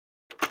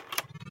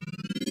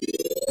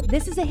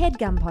This is a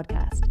HeadGum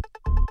podcast.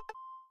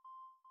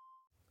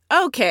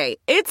 Okay,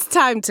 it's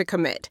time to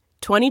commit.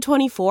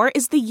 2024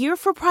 is the year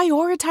for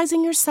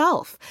prioritizing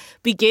yourself.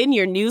 Begin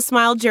your new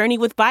smile journey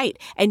with Byte,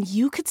 and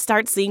you could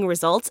start seeing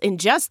results in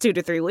just 2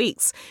 to 3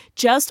 weeks.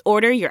 Just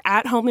order your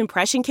at-home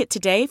impression kit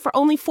today for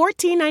only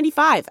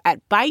 $14.95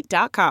 at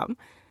Byte.com.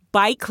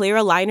 Byte Clear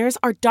aligners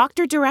are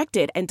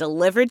doctor-directed and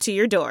delivered to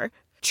your door.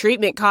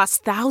 Treatment costs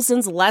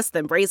thousands less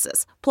than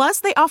braces. Plus,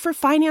 they offer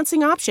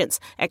financing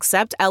options,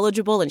 accept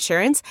eligible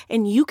insurance,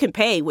 and you can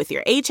pay with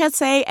your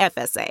HSA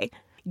FSA.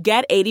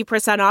 Get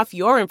 80% off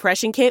your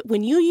impression kit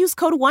when you use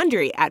code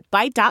WONDERY at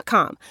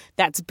Byte.com.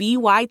 That's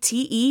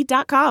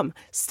BYTE.com.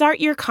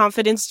 Start your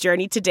confidence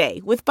journey today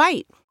with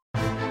Byte.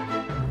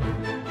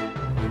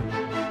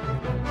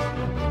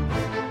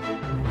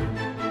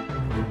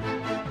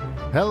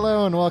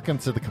 Hello and welcome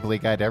to The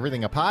Complete Guide to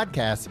Everything, a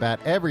podcast about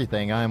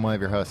everything. I'm one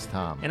of your hosts,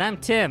 Tom. And I'm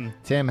Tim.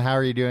 Tim, how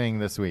are you doing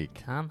this week?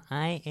 Tom,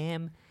 I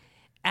am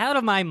out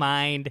of my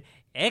mind,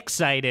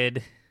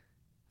 excited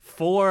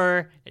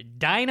for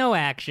Dino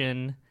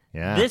action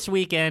this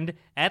weekend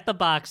at the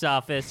box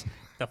office,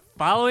 the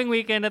following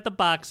weekend at the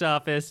box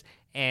office,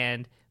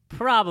 and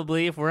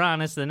probably, if we're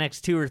honest, the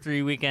next 2 or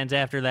 3 weekends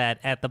after that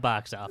at the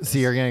box office. So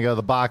you're going to go to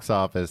the box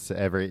office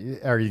are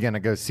you going to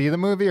go see the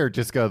movie or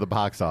just go to the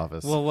box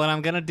office? Well, what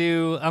I'm going to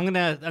do, I'm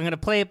going to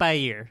play it by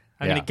ear.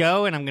 I'm going to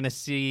go and I'm going to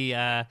see,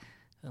 I'm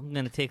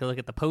going to take a look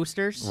at the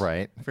posters.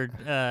 Right. For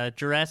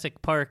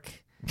Jurassic Park.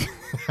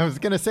 I was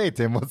going to say,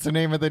 Tim, what's the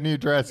name of the new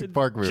Jurassic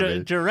Park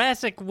movie?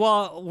 Jurassic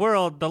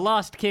World, The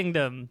Lost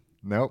Kingdom.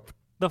 Nope.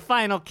 The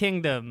Final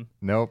Kingdom.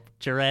 Nope.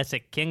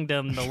 Jurassic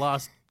Kingdom, The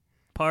Lost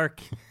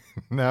Park.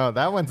 No,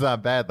 that one's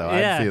not bad, though.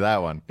 I didn't see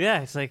that one.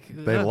 Yeah, it's like...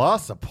 They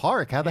lost a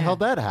park. How the hell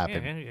did that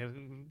happen? Yeah,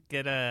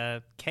 get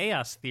a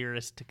chaos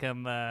theorist to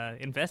come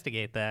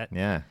investigate that.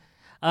 Yeah.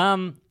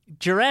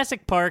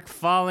 Jurassic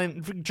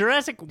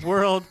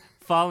World,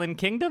 Fallen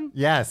Kingdom?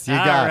 Yes, you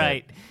got it. All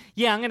right.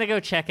 Yeah, I'm going to go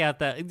check out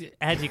the...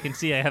 As you can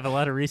see, I have a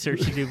lot of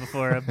research to do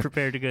before I'm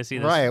prepared to go see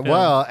this film.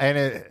 Well,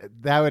 and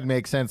that would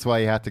make sense why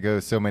you have to go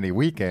so many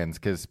weekends,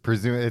 because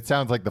it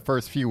sounds like the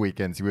first few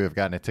weekends you would have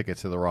gotten a ticket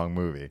to the wrong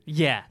movie.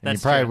 Yeah, and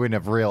you probably wouldn't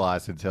have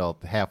realized until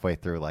halfway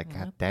through, like,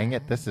 God dang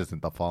it, this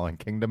isn't the Fallen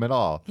Kingdom at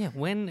all. Yeah,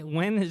 when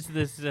is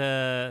this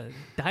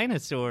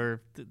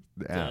dinosaur...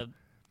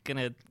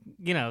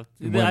 gonna,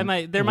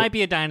 there might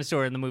be a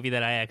dinosaur in the movie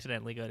that I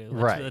accidentally go to.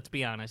 Let's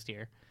be honest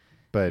here.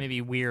 But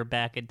maybe we're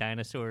back at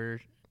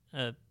dinosaur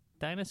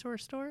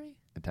story?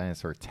 A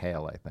dinosaur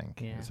tail, I think.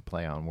 Yeah. It's a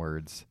play on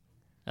words.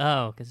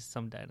 Oh, because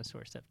some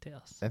dinosaurs have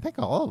tails. I think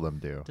all of them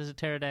do. Does a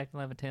pterodactyl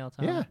have a tail,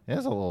 Tom? Yeah, it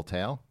has a little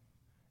tail.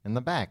 In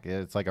the back,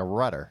 it's like a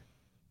rudder.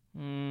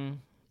 You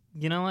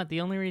know what? The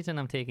only reason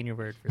I'm taking your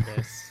word for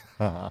this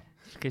is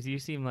because you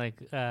seem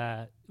like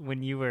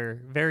when you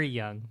were very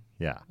young,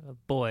 a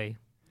boy,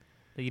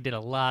 that you did a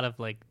lot of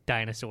like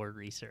dinosaur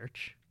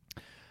research.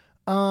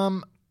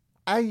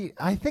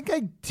 I think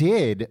I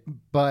did,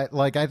 but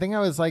like I think I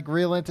was like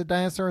real into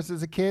dinosaurs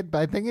as a kid, but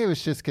I think it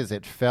was just because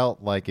it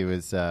felt like it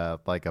was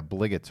like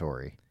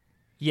obligatory.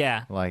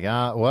 Yeah. Like,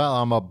 well,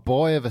 I'm a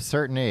boy of a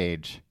certain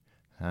age.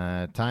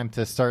 Time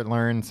to start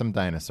learning some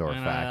dinosaur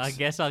facts. I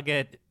guess I'll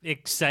get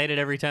excited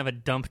every time a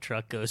dump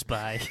truck goes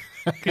by,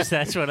 because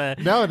that's what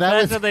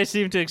what they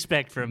seem to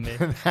expect from me.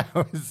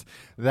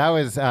 that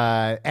was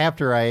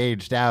after I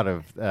aged out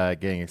of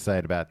getting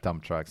excited about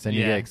dump trucks, and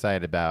you get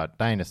excited about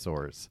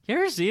dinosaurs. You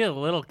ever see a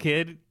little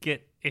kid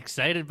get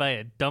excited by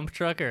a dump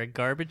truck or a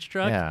garbage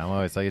truck? Yeah, I'm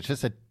always like, it's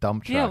just a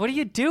dump truck. Yeah, what are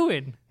you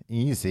doing?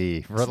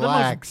 Easy,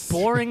 relax. It's the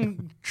most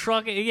boring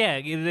truck.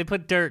 Yeah, they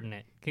put dirt in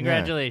it.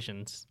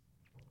 Congratulations.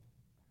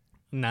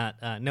 Not,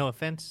 no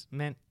offense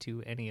meant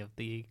to any of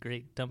the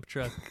great dump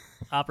truck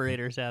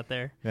operators out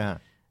there. Yeah.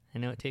 I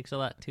know it takes a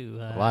lot to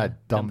a lot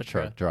of dump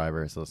truck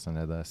drivers listen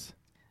to this.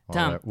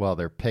 While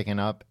they're picking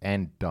up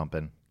and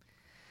dumping.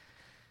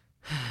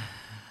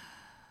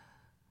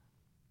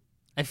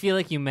 I feel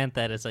like you meant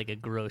that as like a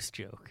gross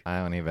joke. I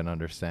don't even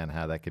understand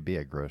how that could be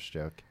a gross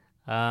joke.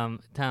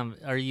 Tom,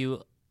 are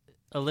you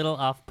a little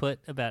off-put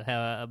about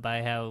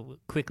how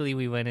quickly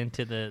we went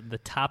into the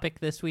topic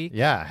this week?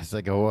 Yeah, it's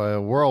like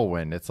a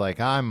whirlwind. It's like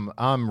I'm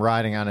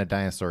riding on a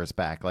dinosaur's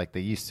back like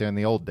they used to in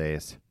the old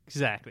days.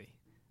 Exactly.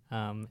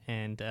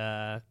 And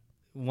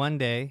one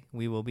day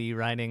we will be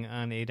riding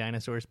on a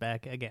dinosaur's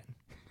back again.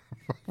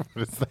 What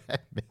does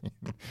that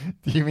mean?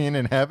 Do you mean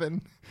in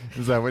heaven?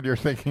 Is that what you're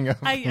thinking of?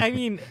 I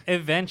mean,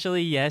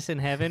 eventually, yes, in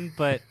heaven,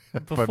 but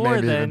before but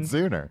maybe then, even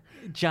sooner.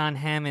 John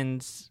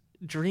Hammond's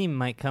dream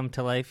might come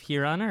to life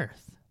here on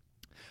Earth.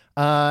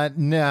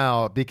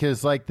 No,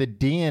 because like the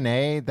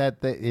DNA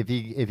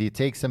if you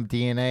take some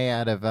DNA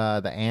out of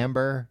the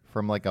amber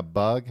from like a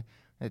bug,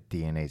 that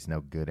DNA's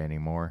no good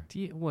anymore.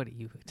 What are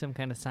you, some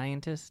kind of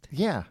scientist?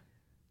 Yeah.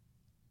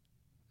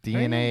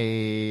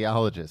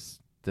 DNA-ologist.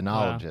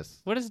 Denologist.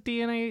 Wow. What does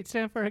DNA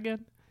stand for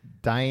again?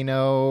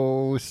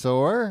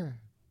 Dinosaur.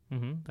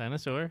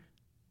 Dinosaur.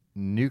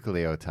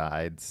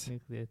 Nucleotides.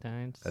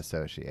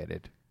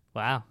 Associated.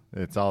 Wow.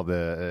 It's all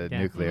the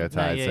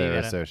nucleotides that are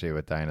associated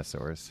with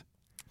dinosaurs.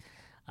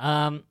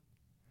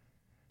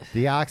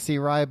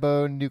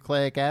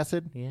 Deoxyribonucleic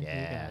acid? Yeah, you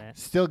got it.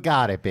 Still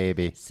got it,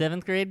 baby.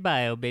 7th grade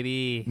bio,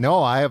 baby.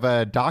 No, I have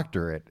a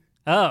doctorate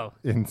Oh.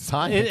 in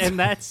science. And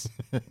that's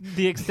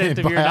the extent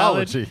in of your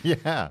knowledge? biology,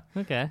 yeah.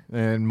 Okay.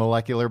 And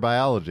molecular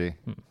biology.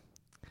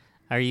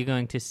 Are you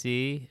going to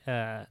see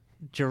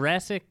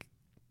Jurassic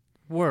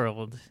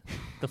World,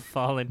 The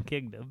Fallen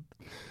Kingdom?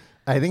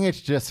 I think it's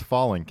just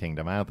Fallen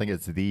Kingdom. I don't think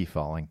it's The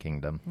Fallen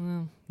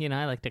Kingdom. Well,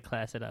 I like to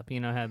class it up. You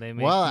know how they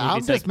make Well, I'm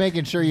movies just like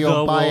making sure you The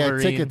don't buy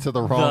Wolverine, a ticket to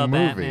the wrong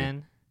movie.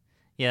 Batman.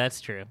 Yeah,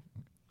 that's true.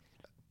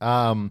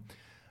 It's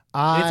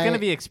It's going to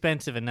be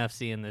expensive enough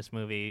seeing this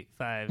movie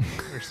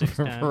 5 or 6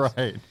 times.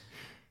 right.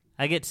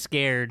 I get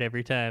scared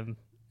every time.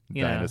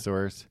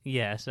 Dinosaurs.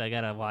 Yeah, so I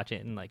got to watch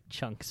it in like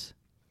chunks.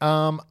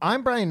 I'm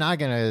probably not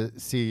going to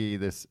see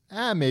this.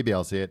 Maybe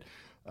I'll see it.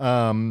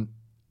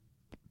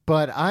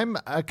 But I'm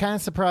kind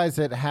of surprised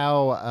at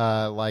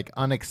how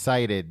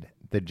unexcited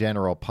the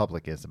general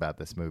public is about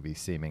this movie,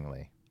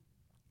 seemingly.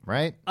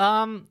 Right?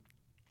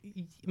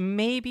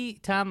 Maybe,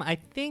 Tom, I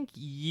think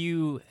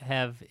you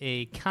have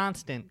a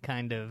constant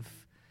kind of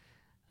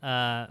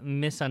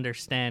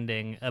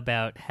misunderstanding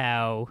about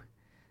how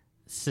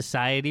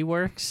society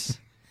works.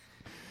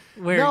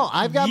 Where no,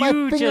 I've got my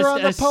finger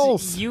on the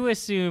pulse. You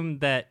assume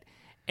that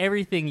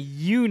everything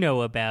you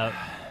know about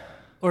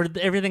or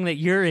everything that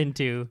you're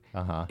into,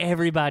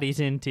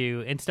 everybody's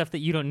into, and stuff that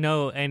you don't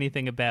know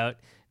anything about,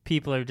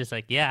 people are just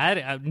like,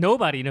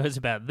 nobody knows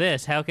about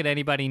this. How could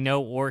anybody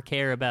know or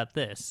care about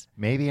this?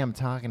 Maybe I'm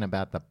talking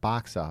about the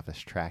box office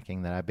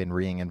tracking that I've been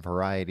reading in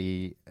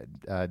Variety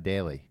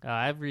daily.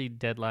 I read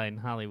Deadline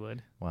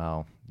Hollywood.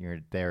 Well,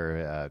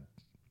 they're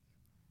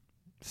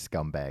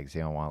scumbags.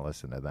 You don't want to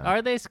listen to them.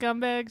 Are they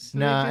scumbags?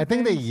 No, I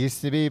think they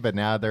used to be, but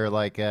now they're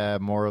like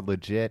more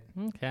legit.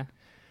 Okay.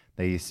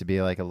 They used to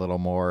be like a little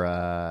more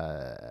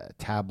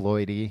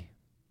tabloidy.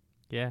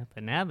 Yeah,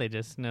 but now they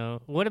just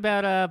know. What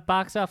about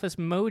Box Office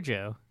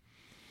Mojo?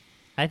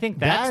 I think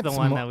that's the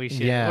one that we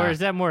should. Yeah. Or is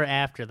that more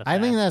after the fact?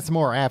 I think that's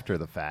more after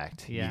the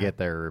fact. Yeah. You get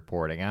their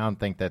reporting. I don't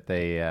think that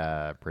they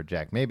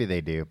project. Maybe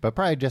they do, but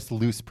probably just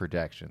loose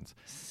projections.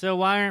 So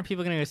why aren't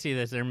people going to go see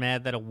this? They're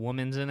mad that a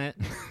woman's in it?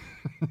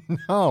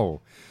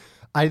 No.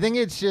 I think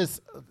it's just...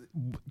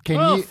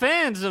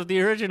 Fans of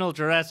the original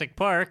Jurassic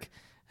Park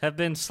have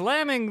been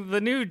slamming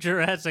the new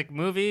Jurassic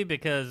movie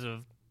because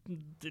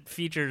it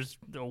features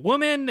a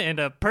woman and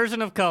a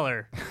person of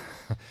color,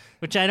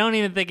 which I don't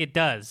even think it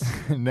does.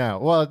 No.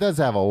 Well, it does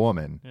have a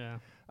woman.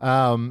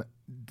 Yeah.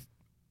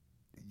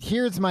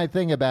 Here's my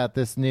thing about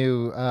this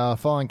new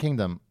Fallen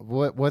Kingdom.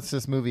 What's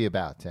this movie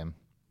about, Tim?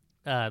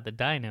 The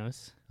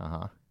dinos.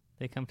 Uh-huh.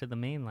 They come to the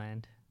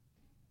mainland.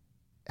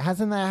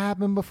 Hasn't that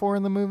happened before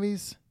in the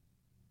movies?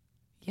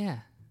 Yeah.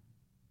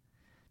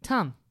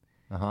 Tom.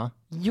 Uh-huh.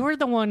 You're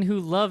the one who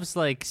loves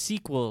like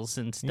sequels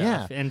and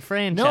stuff and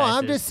franchises. No,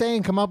 I'm just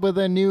saying come up with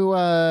a new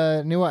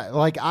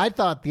like I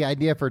thought the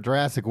idea for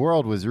Jurassic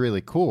World was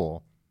really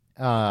cool.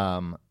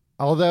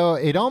 Although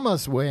it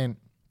almost went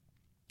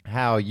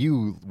how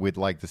you would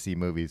like to see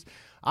movies.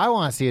 I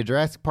want to see a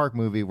Jurassic Park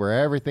movie where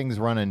everything's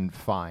running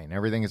fine.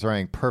 Everything is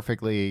running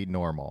perfectly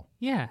normal.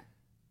 Yeah.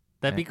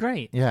 That'd be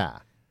great. Yeah.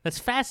 That's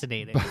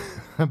fascinating.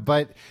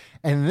 But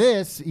and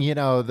this,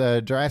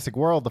 the Jurassic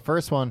World, the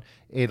first one,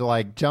 it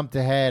like jumped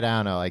ahead, I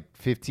don't know, like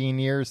 15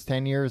 years,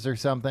 10 years or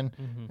something.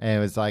 Mm-hmm. And it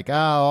was like,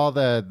 all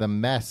the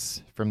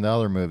mess from the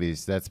other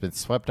movies that's been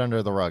swept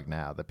under the rug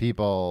now. The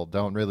people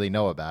don't really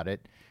know about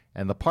it.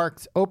 And the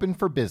park's open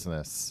for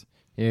business.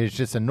 It's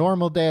just a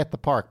normal day at the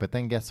park, but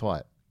then guess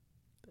what?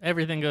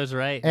 Everything goes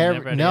right.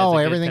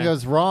 Everything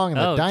goes wrong,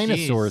 and the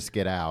dinosaurs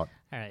get out.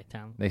 All right,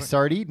 Tom. They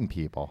start eating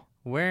people.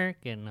 We're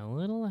getting a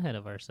little ahead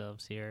of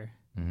ourselves here.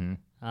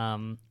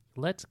 Mm-hmm.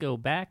 Let's go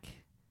back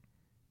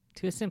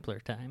to a simpler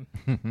time.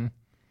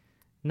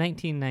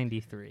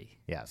 1993.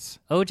 Yes.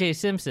 O.J.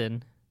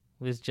 Simpson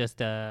was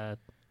just a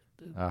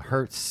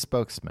Hertz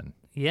spokesman.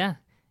 Yeah,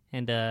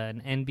 and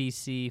an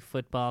NBC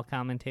football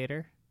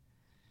commentator.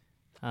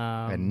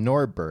 And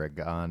Nordberg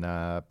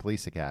on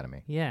Police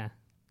Academy. Yeah,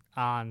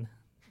 on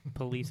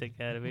Police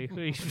Academy.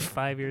 He's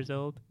 5 years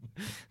old.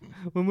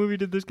 What movie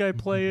did this guy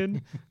play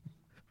in?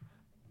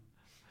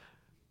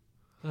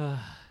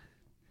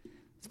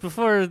 It's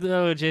before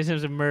O.J.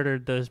 Simpson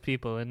murdered those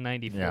people in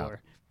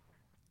 94.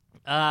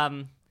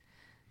 Yeah.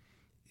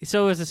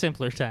 So it was a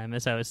simpler time,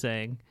 as I was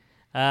saying.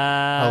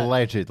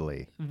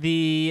 Allegedly.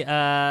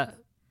 It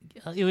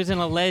was an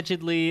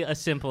allegedly a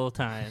simple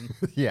time.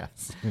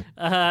 Yes.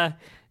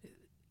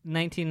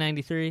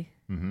 1993.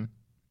 Mm-hmm.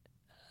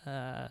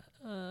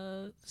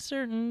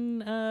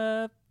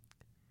 Certain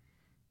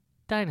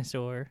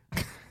dinosaur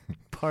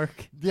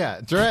park.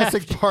 Yeah,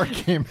 Jurassic Park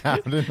came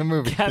out in the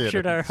movie Captured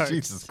theater. our hearts.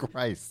 Jesus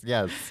Christ,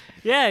 yes.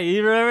 Yeah,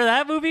 you remember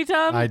that movie,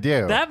 Tom? I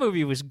do. That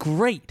movie was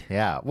great.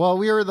 Yeah, well,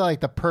 we were like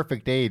the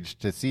perfect age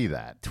to see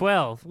that.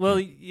 12.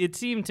 Well, it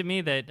seemed to me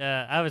that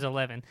I was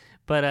 11,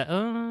 but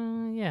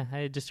I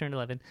had just turned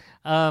 11.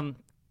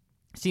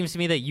 Seems to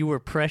me that you were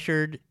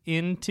pressured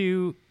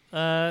into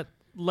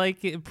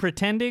like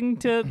pretending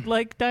to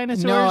like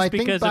dinosaurs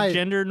because of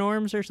gender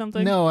norms or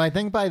something? No, I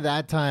think by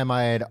that time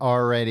I had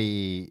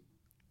already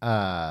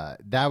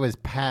that was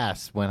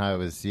past when I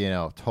was,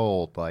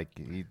 told like,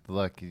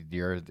 look,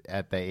 you're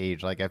at the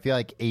age, like I feel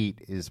like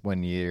 8 is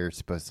when you're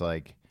supposed to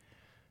like,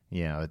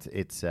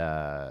 it's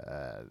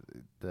the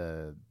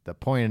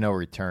point of no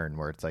return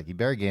where it's like you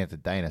better get into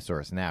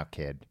dinosaurs now,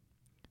 kid,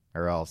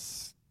 or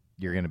else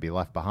you're going to be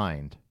left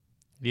behind.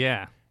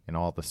 Yeah. And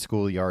all the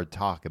schoolyard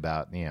talk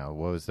about, what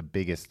was the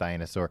biggest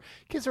dinosaur.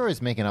 Kids are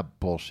always making up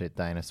bullshit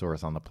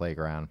dinosaurs on the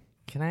playground.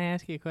 Can I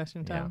ask you a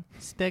question, Tom? Yeah.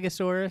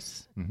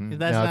 Stegosaurus? Mm-hmm.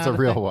 No, it's a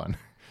real one.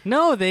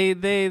 No, they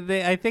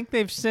I think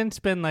they've since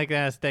been like,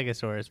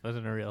 Stegosaurus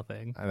wasn't a real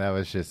thing. And that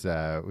was just,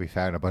 we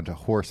found a bunch of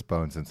horse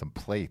bones and some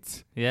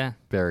plates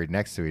buried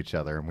next to each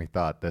other, and we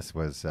thought this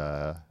was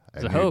a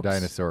new hoax.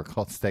 Dinosaur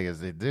called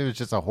Stegosaurus. It was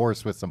just a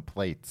horse with some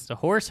plates. It's a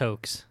horse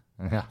hoax.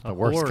 Yeah, the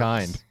worst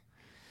kind.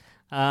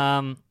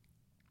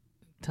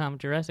 Tom,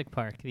 Jurassic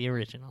Park, the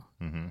original,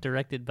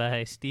 directed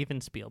by Steven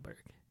Spielberg.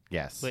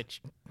 Yes.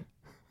 Which,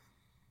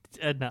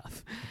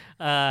 enough.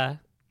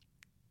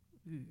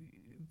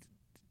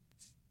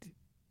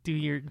 Do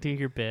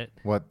your bit.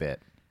 What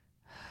bit?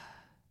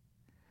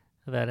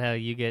 About how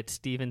you get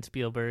Steven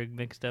Spielberg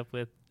mixed up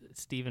with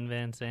Steven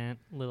Van Sant,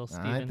 little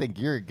Steven. I think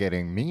you're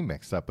getting me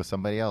mixed up with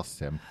somebody else,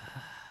 Tim.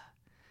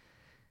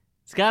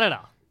 It's got it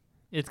all.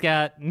 It's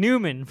got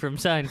Newman from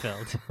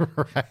Seinfeld.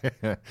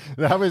 Right.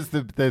 That was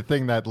the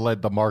thing that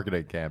led the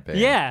marketing campaign.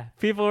 Yeah.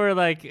 People were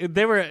like,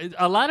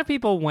 a lot of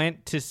people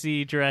went to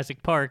see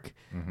Jurassic Park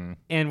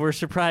and were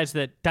surprised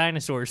that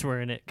dinosaurs were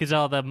in it because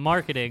all the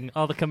marketing,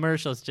 all the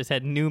commercials just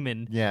had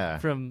Newman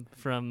from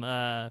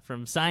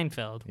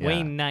Seinfeld,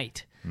 Wayne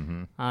Knight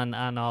on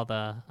all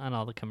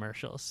the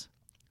commercials.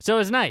 So it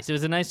was nice. It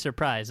was a nice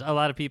surprise. A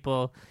lot of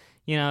people,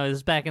 it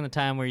was back in the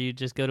time where you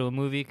just go to a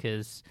movie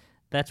because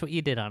that's what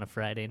you did on a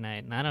Friday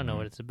night, and I don't know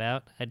what it's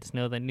about. I just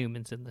know that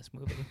Newman's in this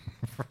movie.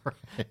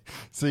 Right.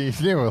 So you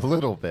knew a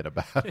little bit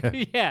about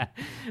it. Yeah.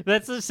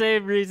 That's the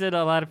same reason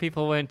a lot of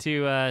people went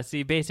to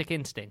see Basic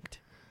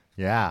Instinct.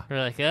 Yeah. They're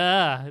like,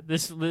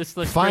 this looks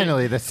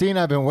finally, the scene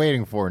I've been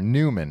waiting for,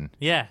 Newman.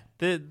 Yeah.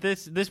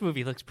 This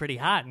movie looks pretty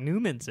hot.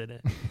 Newman's in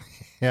it.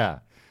 Yeah.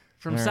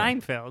 From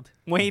Seinfeld,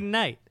 Wayne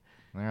Knight.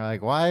 And they're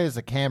like, why is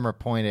the camera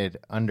pointed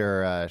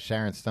under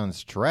Sharon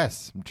Stone's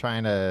dress? I'm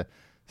trying to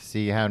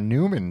see how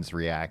Newman's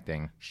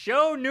reacting.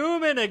 Show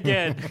Newman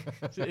again.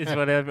 Is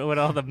what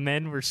all the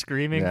men were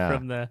screaming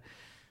from the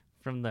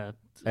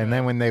and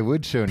then when they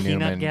would show peanut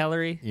Newman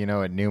gallery, you know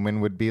what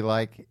Newman would be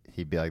like?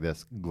 He'd be like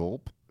this,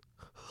 gulp.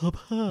 Is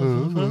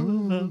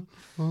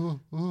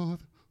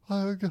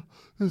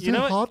it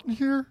hot in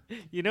here?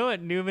 You know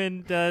what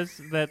Newman does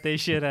that they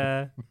should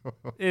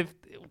if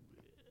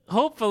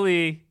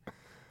hopefully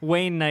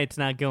Wayne Knight's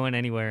not going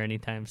anywhere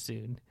anytime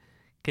soon.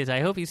 Because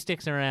I hope he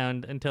sticks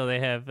around until they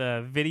have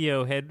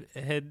video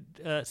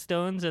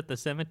stones at the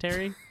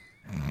cemetery.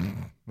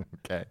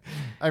 Okay.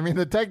 I mean,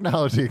 the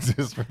technology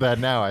exists for that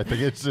now. I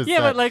think it's just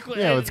but like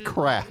it's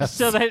crass.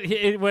 So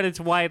that when it's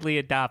widely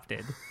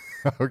adopted.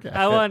 Okay.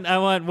 I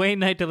want Wayne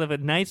Knight to live a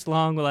nice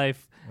long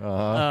life.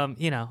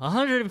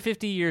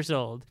 150 years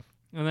old,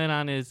 and then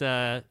on his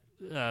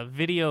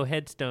video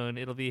headstone,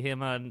 it'll be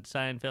him on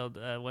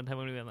Seinfeld. One time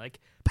when we went like.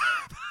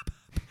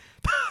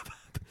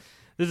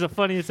 This is the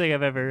funniest thing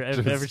I've ever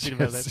seen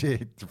about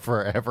that.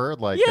 Forever?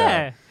 Like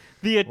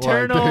the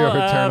eternal,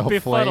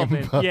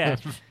 befuddlement. Flame, yeah.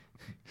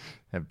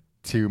 Have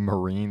 2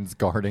 Marines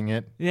guarding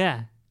it.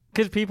 Yeah.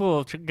 Because people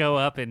will go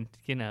up and,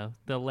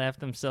 they'll laugh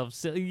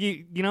themselves.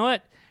 You know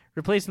what?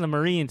 Replacing the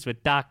Marines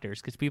with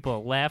doctors because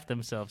people laugh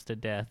themselves to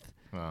death.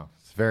 Well,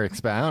 it's very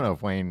expensive. I don't know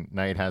if Wayne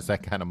Knight has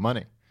that kind of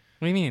money.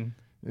 What do you mean?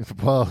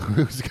 Well,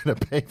 who's going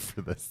to pay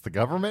for this? The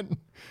government?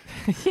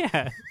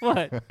 Yeah.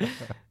 What?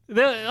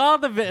 All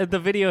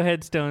the video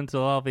headstones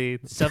will all be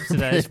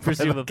subsidized,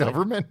 presumably. The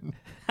government?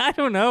 I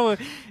don't know.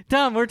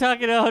 Tom, we're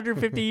talking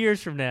 150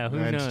 years from now. Who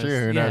knows? That's true.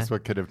 Who knows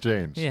what could have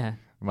changed? Yeah.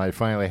 We might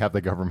finally have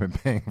the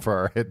government paying for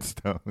our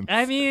headstones.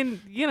 I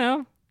mean,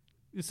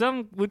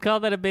 some would call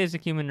that a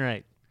basic human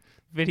right.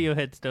 Video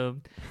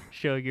headstone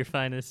showing your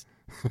finest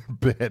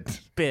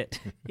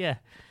bit. Yeah.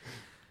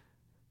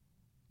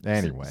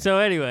 Anyway. So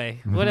anyway,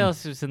 what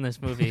else was in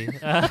this movie?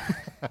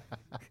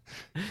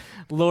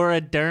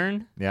 Laura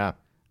Dern. Yeah.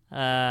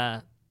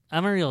 I'm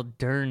a real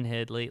Dern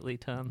head lately,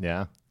 Tom.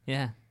 Yeah.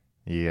 Yeah.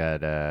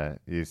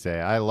 You say,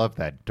 I love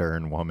that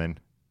Dern woman.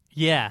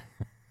 Yeah.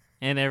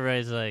 And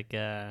everybody's like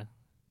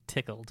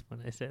tickled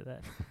when I say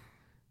that.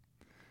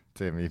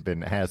 Tim, you've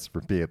been asked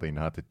repeatedly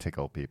not to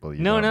tickle people.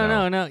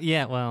 No.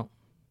 Yeah, well,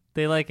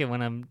 they like it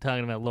when I'm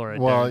talking about Laura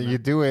Dern. Well, you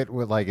do it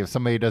with, like, if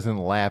somebody doesn't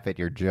laugh at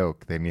your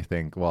joke, then you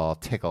think, well, I'll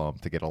tickle them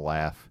to get a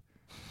laugh.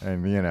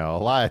 And, a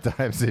lot of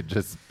times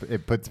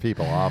it puts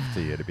people off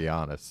to you, to be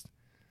honest.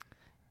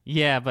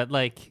 Yeah, but,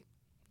 like,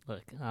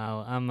 look,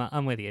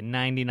 I'm with you.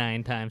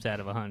 99 times out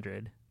of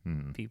 100,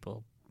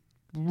 people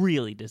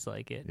really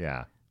dislike it.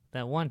 Yeah.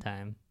 That one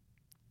time,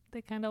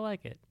 they kind of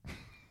like it.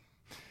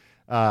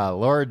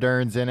 Laura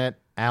Dern's in it.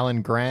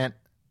 Alan Grant.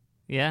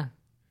 Yeah.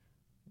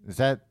 Is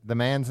that the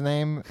man's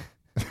name?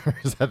 Or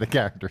is that the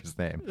character's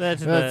name?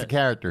 That's the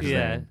character's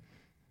yeah.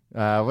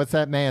 name. What's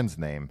that man's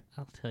name?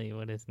 I'll tell you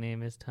what his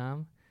name is,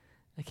 Tom.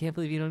 I can't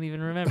believe you don't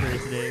even remember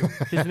his name.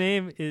 His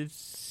name is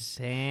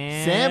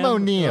Sam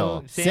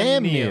O'Neill.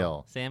 Sam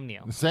Neill. Sam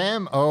Neill.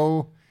 Sam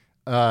O.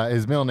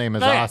 His middle name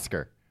is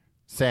Oscar.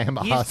 Sam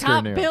He's Oscar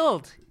top Neill.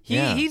 billed.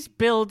 Yeah. He's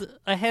billed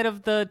ahead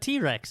of the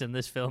T-Rex in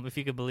this film, if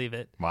you could believe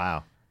it.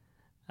 Wow.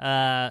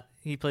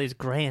 He plays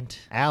Grant.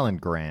 Alan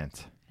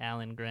Grant.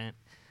 Alan Grant.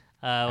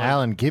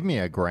 Alan, give me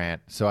a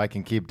grant so I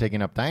can keep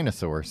taking up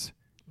dinosaurs.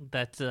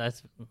 That's.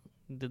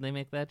 Did they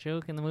make that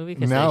joke in the movie?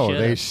 No,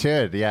 they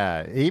should.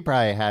 Yeah, he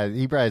probably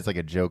has like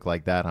a joke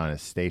like that on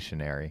his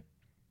stationery.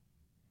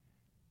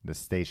 The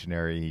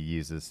stationery he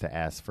uses to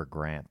ask for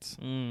grants,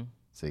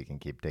 so he can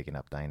keep taking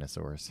up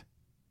dinosaurs.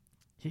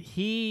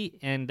 He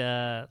and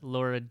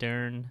Laura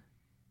Dern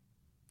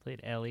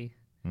played Ellie.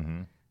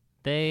 Mm-hmm.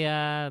 They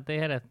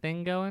had a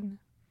thing going.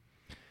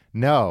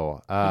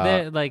 No,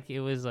 it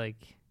was like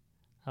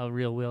a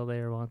real will they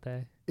or won't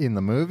they? In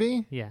the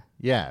movie?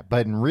 Yeah,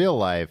 but in real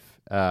life,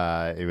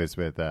 it was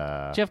with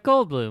Jeff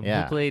Goldblum,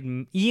 who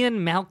played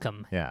Ian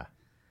Malcolm. Yeah,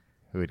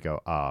 who would go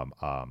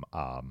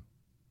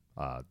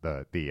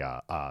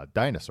the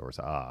dinosaurs.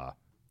 That's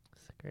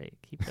great.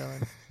 Keep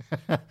going.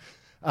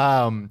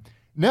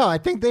 No, I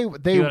think they you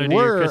want to do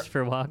your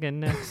Christopher Walken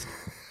next?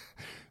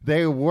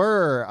 They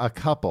were a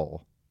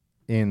couple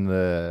in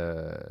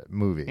the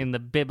movie, in the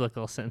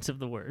biblical sense of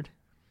the word.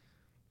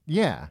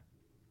 Yeah.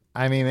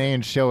 I mean, they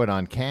didn't show it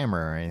on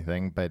camera or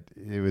anything, but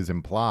it was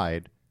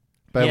implied.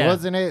 But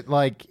wasn't it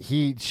like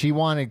she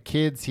wanted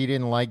kids, he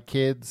didn't like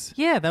kids?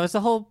 Yeah, that was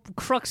the whole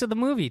crux of the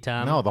movie,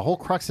 Tom. No, the whole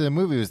crux of the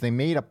movie was they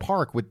made a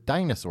park with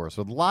dinosaurs,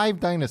 with live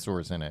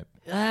dinosaurs in it.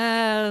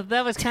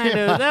 That was kind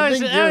of that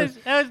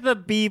was the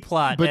B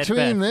plot.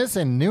 Between this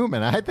and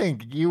Newman, I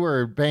think you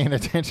were paying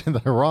attention to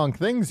the wrong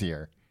things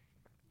here.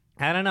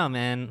 I don't know,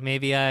 man.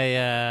 Maybe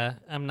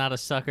I'm not a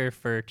sucker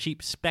for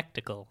cheap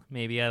spectacle.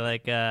 Maybe I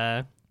like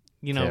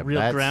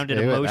real grounded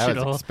emotional.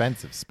 That was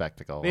expensive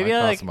spectacle. Maybe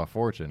that I cost them a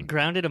fortune.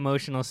 Grounded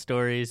emotional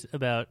stories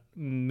about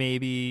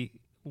maybe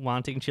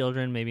wanting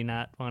children, maybe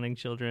not wanting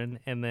children,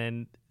 and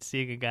then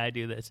seeing a guy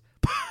do this.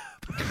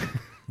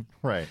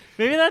 Right.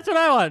 Maybe that's what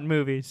I want in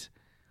movies.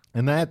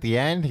 And then at the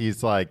end,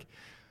 he's like,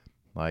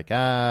 I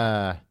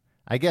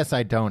guess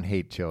I don't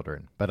hate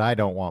children, but I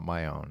don't want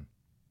my own.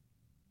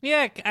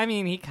 Yeah, I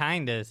mean, he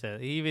kind of said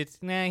he was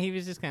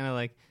just kind of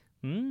like,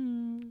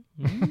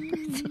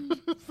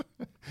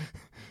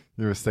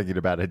 He was thinking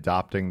about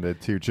adopting the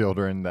two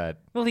children that...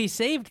 Well, he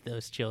saved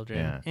those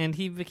children, and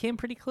he became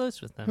pretty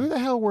close with them. Who the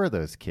hell were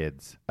those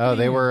kids? Oh,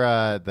 they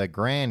were the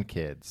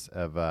grandkids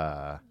of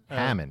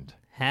Hammond.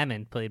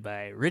 Hammond, played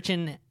by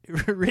Richard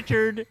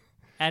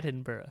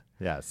Attenborough.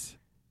 Yes.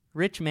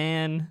 Rich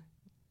man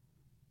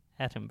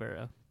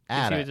Attenborough.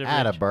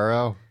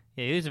 Attenborough.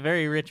 Yeah, he was a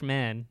very rich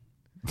man.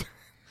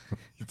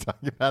 You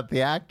talking about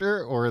the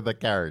actor or the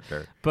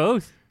character?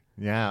 Both.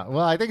 Yeah.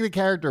 Well, I think the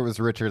character was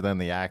richer than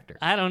the actor.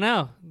 I don't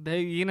know.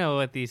 You know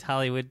what these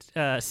Hollywood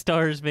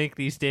stars make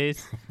these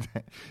days.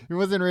 He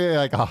wasn't really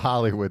like a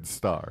Hollywood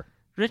star.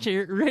 Rich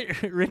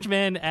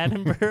man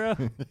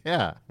Attenborough?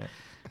 Yeah.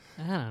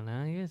 I don't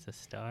know. He was a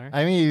star.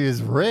 I mean, he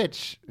was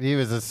rich. He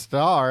was a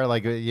star,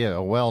 like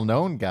a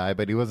well-known guy,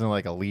 but he wasn't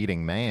like a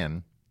leading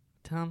man.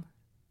 Tom,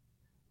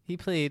 he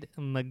played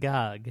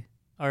Magog,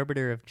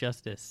 Arbiter of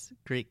Justice,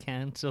 Great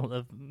Council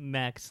of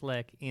Max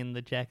Sleck in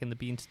the Jack and the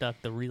Beanstalk,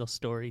 The Real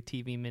Story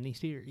TV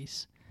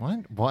miniseries.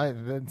 What? Why?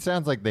 It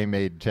sounds like they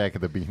made Jack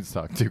and the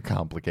Beanstalk too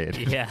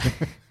complicated. Yeah.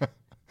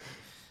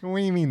 What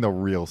do you mean, The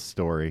Real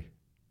Story?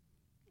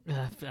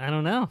 I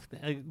don't know.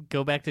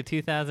 Go back to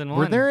 2001.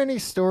 Were there any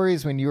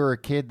stories when you were a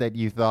kid that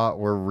you thought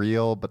were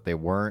real, but they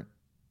weren't?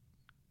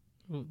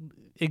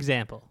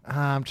 Example.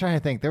 I'm trying to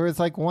think. There was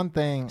like one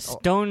thing.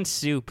 Stone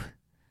Soup.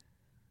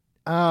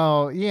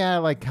 Oh, yeah,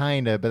 like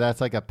kind of, but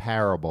that's like a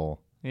parable.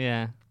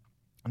 Yeah.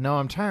 No,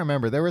 I'm trying to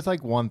remember. There was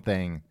like one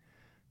thing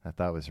I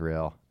thought was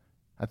real.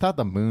 I thought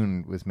the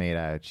moon was made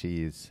out of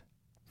cheese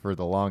for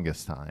the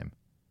longest time.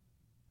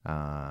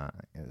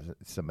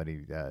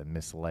 Somebody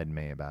misled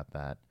me about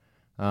that.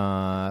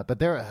 But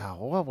there,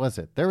 what was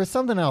it? There was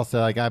something else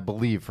that I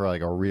believed for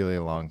like a really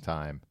long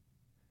time.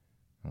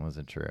 It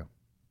wasn't true.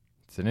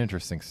 It's an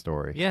interesting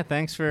story. Yeah,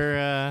 thanks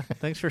for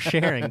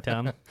sharing,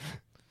 Tom.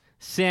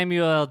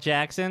 Samuel L.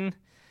 Jackson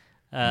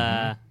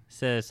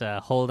says,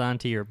 hold on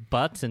to your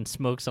butts, and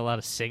smokes a lot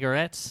of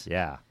cigarettes.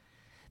 Yeah.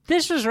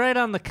 This was right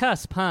on the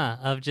cusp, huh?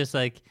 Of just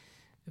like,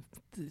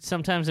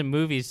 sometimes in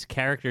movies,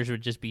 characters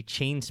would just be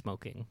chain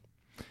smoking.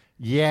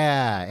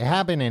 Yeah, it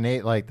happened in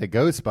the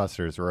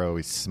Ghostbusters were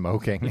always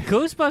smoking. The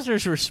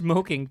Ghostbusters were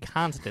smoking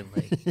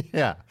constantly.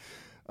 Yeah.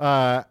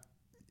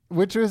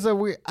 Which was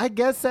I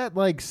guess that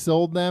like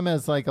sold them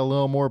as like a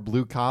little more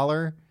blue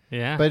collar.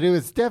 Yeah. But it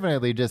was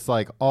definitely just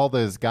like all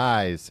those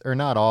guys, or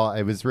not all,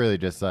 it was really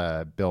just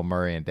Bill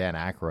Murray and Dan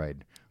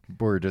Aykroyd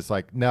were just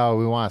like, no,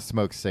 we want to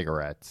smoke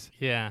cigarettes.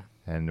 Yeah.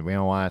 and we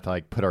don't want to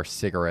like put our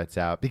cigarettes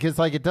out because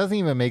like it doesn't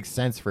even make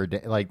sense for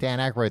like Dan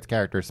Aykroyd's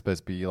character is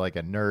supposed to be like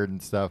a nerd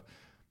and stuff,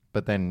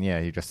 but then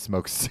he just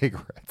smokes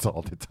cigarettes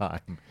all the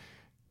time.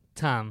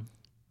 Tom,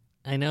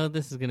 I know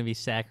this is going to be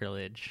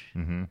sacrilege,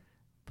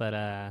 but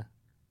I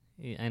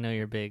know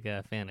you're a big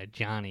fan of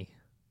Johnny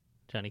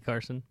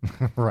Carson.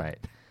 Right.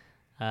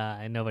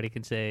 And nobody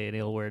can say an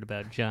ill word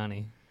about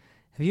Johnny.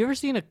 Have you ever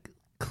seen a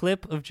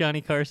clip of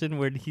Johnny Carson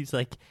where he's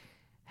like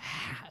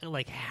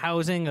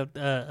housing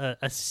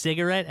a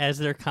cigarette as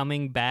they're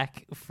coming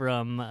back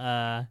from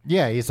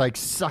he's like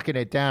sucking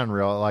it down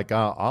real like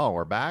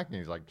we're back, and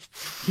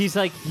he's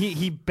like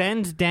he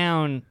bends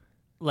down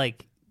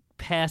like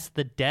past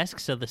the desk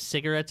so the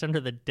cigarette's under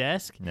the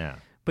desk,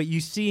 but you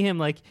see him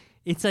like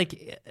it's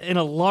like an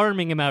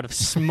alarming amount of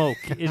smoke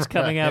is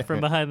coming out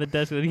from behind the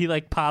desk, and he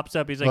like pops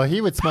up. He's like, well,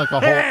 he would smoke a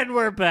whole, and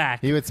we're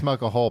back. He would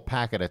smoke a whole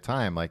pack at a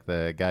time, like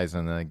the guys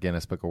in the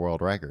Guinness Book of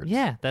World Records.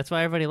 Yeah, that's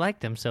why everybody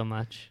liked him so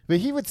much. But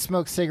he would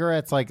smoke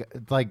cigarettes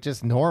like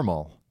just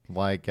normal,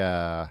 like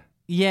I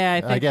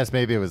guess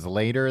maybe it was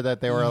later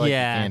that they were like, you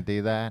can't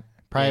do that.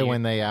 Probably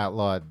when they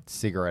outlawed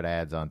cigarette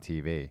ads on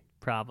TV.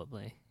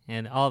 Probably.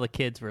 And all the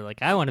kids were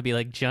like, I want to be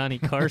like Johnny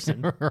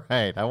Carson.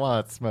 Right. I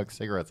want to smoke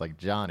cigarettes like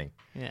Johnny.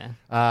 Yeah.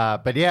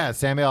 But yeah,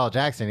 Samuel L.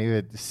 Jackson, he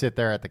would sit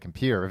there at the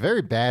computer.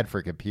 Very bad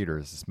for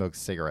computers to smoke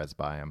cigarettes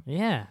by him.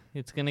 Yeah.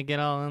 It's going to get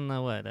all in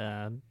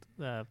the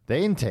the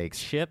intakes.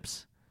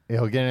 Chips.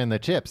 He'll get in the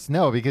chips.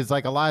 No, because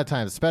like a lot of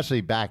times,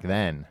 especially back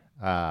then,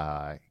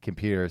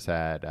 computers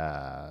had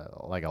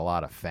like a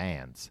lot of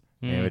fans.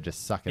 They would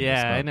just suck in the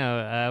smoke. I know.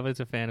 I was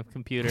a fan of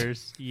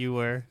computers. You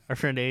were. Our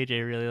friend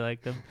AJ really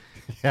liked them.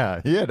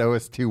 Yeah, he had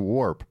OS2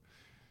 Warp.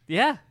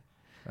 Yeah.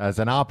 As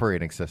an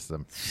operating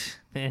system.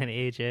 Man,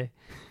 AJ.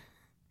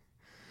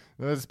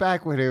 It was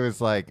back when it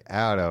was like,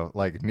 I don't know,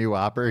 like new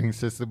operating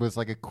system was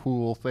like a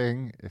cool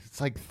thing.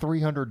 It's like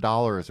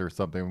 $300 or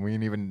something. We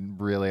didn't even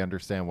really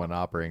understand what an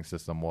operating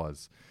system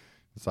was.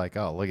 It's like,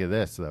 oh, look at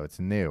this, though. It's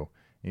new.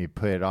 And you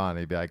put it on, and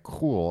you'd be like,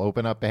 cool,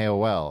 open up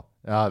AOL.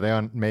 Oh, they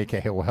don't make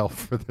AOL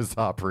for this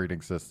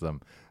operating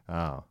system.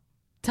 Oh.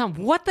 Tom,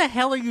 what the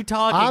hell are you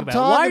talking about? I'm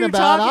talking about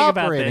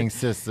talking operating about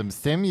systems.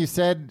 Tim, you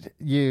said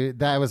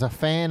that I was a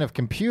fan of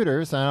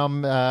computers, and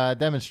I'm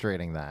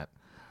demonstrating that.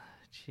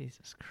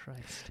 Jesus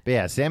Christ. But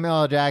yeah, Samuel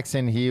L.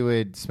 Jackson, he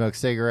would smoke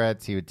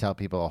cigarettes. He would tell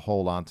people to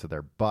hold on to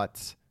their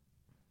butts.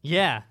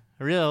 Yeah,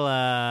 a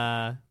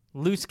real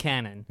loose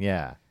cannon.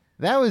 Yeah.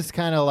 That was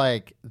kind of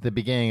like the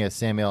beginning of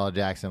Samuel L.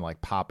 Jackson,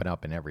 like popping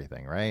up and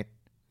everything, right?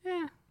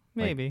 Yeah,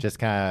 maybe. Like, just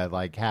kind of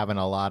like having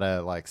a lot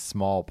of like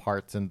small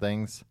parts and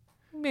things.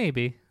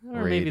 Maybe.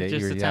 Or maybe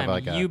just the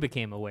time you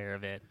became aware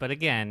of it. But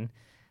again,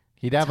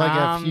 he'd have like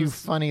a few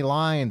funny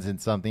lines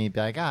and something. He'd be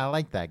like, I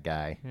like that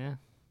guy. Yeah.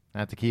 I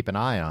have to keep an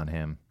eye on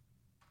him.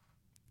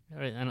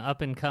 An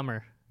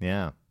up-and-comer.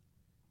 Yeah.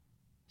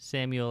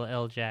 Samuel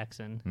L.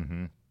 Jackson.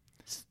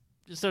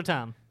 Mm-hmm. So,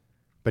 Tom.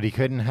 But he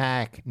couldn't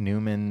hack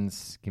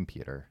Newman's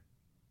computer.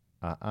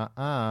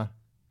 Yeah,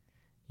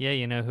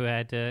 you know who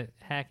had to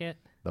hack it?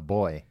 The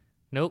boy.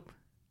 Nope.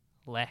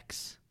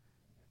 Lex.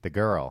 The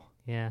girl.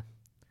 Yeah.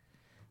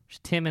 There's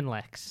Tim and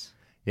Lex.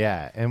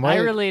 Yeah. And I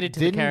related to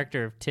the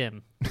character of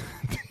Tim.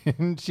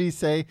 Didn't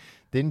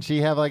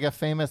she have like a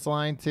famous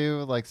line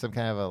too? Like some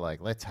kind of a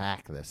like, let's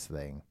hack this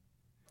thing.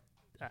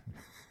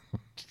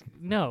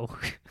 No.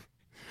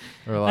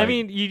 Or like, I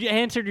mean, you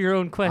answered your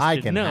own question.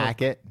 I can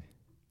hack it.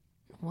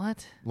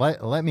 What?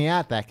 Let me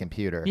at that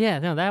computer. Yeah,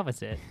 no, that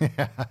was it.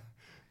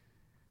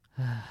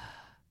 Have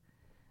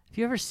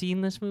you ever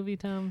seen this movie,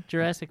 Tom?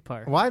 Jurassic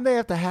Park. Why'd they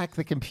have to hack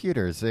the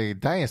computers? The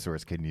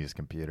dinosaurs couldn't use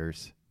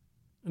computers.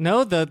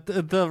 No, the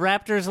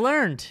raptors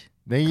learned.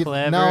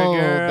 Clever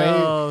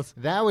girls.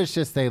 That was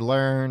just they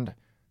learned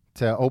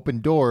to open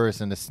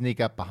doors and to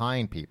sneak up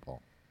behind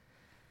people.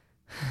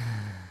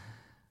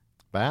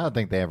 But I don't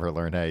think they ever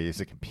learned how to use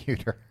a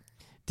computer.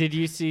 Did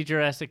you see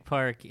Jurassic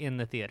Park in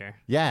the theater?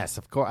 Yes,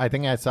 of course. I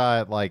think I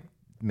saw it like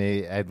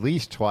at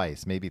least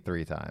twice, maybe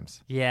 3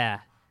 times. Yeah.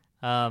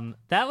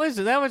 That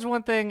was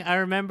one thing I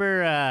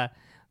remember.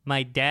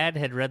 My dad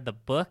had read the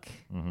book,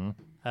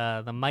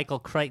 the Michael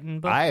Crichton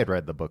book. I had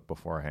read the book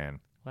beforehand.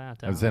 Wow,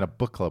 I was in a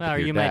book club with your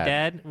dad. Are you my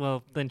dad?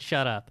 Well, then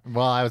shut up.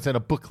 Well, I was in a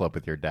book club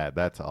with your dad,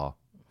 that's all.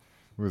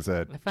 I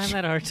find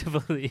that hard to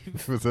believe.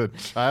 It was a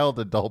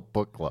child-adult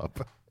book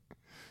club.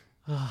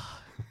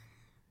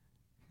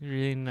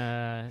 Reading,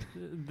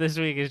 this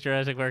week is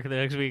Jurassic Park, the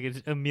next week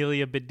is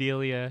Amelia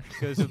Bedelia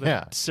goes to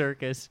the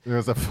circus. It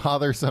was a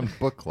father-son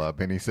book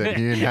club, and he said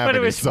he didn't have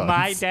any sons. But it was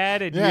my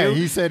dad and you? Yeah,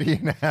 he said he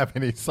didn't have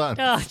any sons.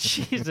 Oh,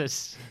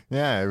 Jesus.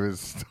 Yeah, it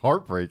was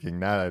heartbreaking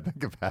now that I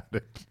think about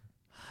it.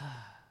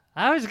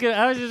 I was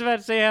just about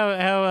to say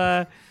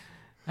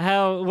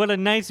how what a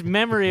nice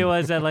memory it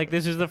was that like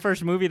this was the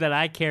first movie that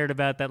I cared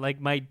about that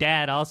like my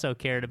dad also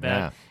cared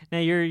about. Yeah. Now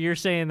you're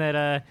saying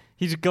that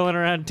he's going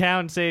around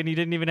town saying he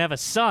didn't even have a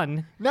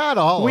son. Not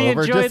all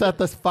over, just at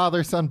this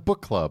father-son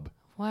book club.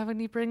 Why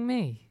wouldn't he bring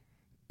me?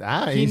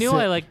 He knew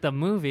I liked the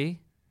movie.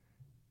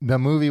 The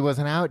movie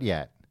wasn't out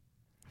yet.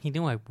 He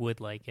knew I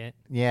would like it.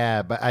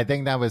 Yeah, but I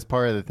think that was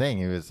part of the thing.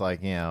 He was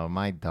like,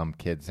 my dumb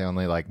kids, they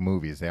only like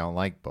movies. They don't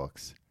like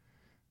books.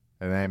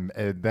 And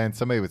then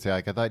somebody would say,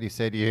 like, I thought you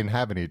said you didn't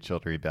have any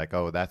children. He'd be like,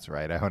 oh, that's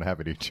right. I don't have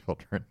any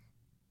children.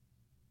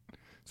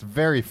 It's a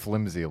very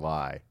flimsy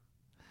lie.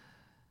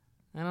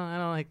 I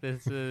don't like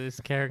this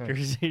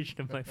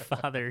characterization of my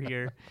father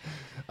here.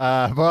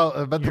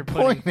 But the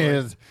point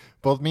is,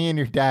 both me and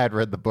your dad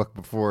read the book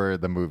before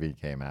the movie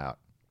came out.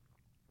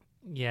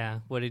 Yeah.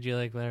 What did you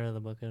like better of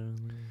the book?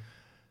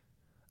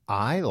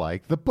 I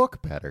like the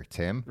book better,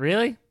 Tim.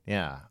 Really?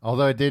 Yeah.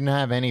 Although it didn't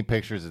have any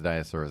pictures of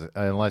dinosaurs,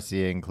 unless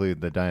you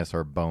include the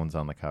dinosaur bones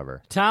on the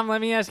cover. Tom,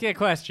 let me ask you a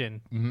question.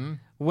 Mm-hmm.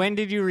 When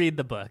did you read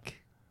the book?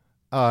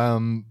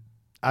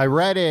 I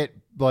read it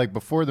like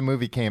before the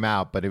movie came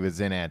out, but it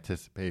was in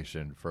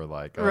anticipation for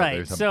like, right.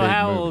 There's a so big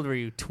how movie. old were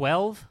you?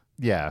 12?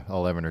 Yeah,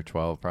 11 or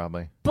 12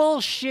 probably.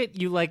 Bullshit,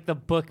 you like the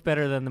book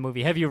better than the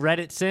movie. Have you read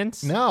it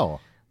since? No.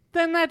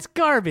 Then that's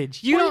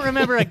garbage. You don't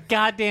remember a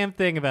goddamn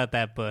thing about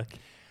that book.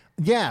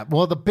 Yeah,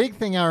 well, the big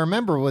thing I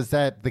remember was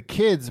that the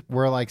kids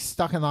were like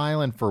stuck on the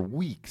island for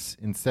weeks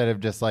instead of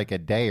just like a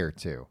day or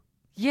two.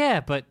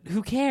 Yeah, but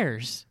who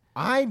cares?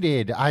 I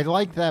did. I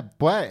liked that,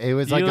 but it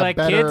was You like a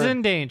better... kids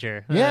in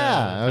danger.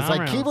 Yeah, I was Tom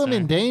like, keep Reynolds them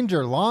in there.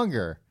 danger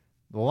longer.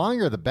 The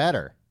longer, the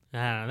better. I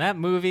don't know. That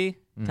movie,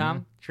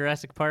 Tom,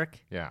 Jurassic Park,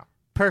 Yeah.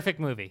 perfect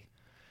movie.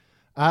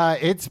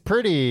 It's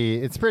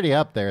pretty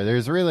up there.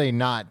 There's really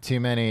not too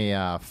many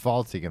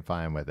faults you can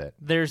find with it.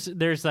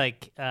 There's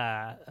like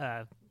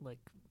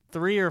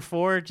 3 or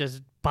 4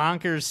 just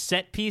bonkers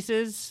set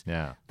pieces.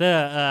 Yeah.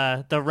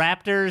 The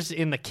raptors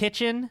in the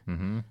kitchen.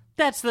 Mm-hmm.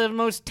 That's the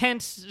most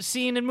tense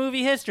scene in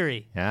movie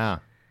history. Yeah.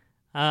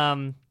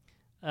 The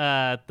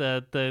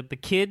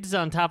kids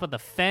on top of the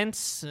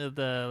fence.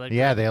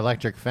 The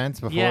electric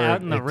fence before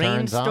out in the it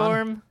turns on.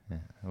 rainstorm.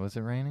 Yeah. Was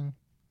it raining?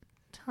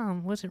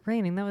 Tom, was it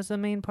raining? That was the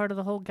main part of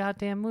the whole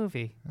goddamn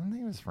movie. I don't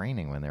think it was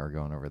raining when they were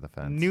going over the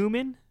fence.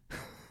 Newman?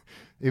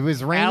 It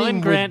was raining Alan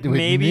Grant, with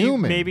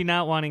Newman. maybe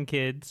not wanting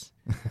kids.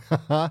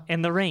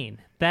 And the rain.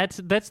 That's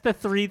the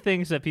 3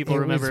 things that people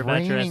remember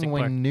about Jurassic Park. It was raining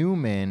when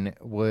Newman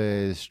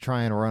was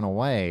trying to run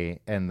away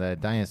and the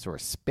dinosaur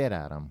spit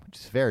at him, which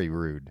is very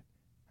rude.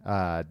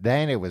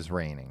 Then it was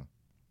raining.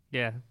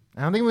 Yeah.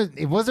 I don't think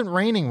it wasn't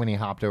raining when he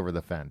hopped over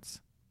the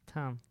fence.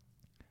 Tom,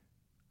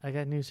 I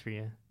got news for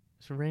you.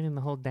 It's raining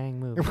the whole dang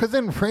movie. It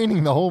wasn't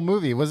raining the whole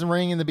movie. It wasn't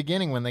raining in the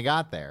beginning when they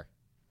got there.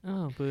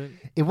 Oh, but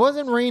It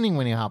wasn't raining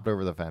when he hopped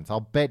over the fence.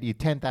 I'll bet you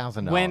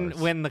 $10,000.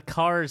 when the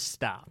cars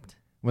stopped.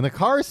 When the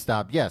cars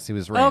stopped, yes, it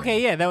was raining.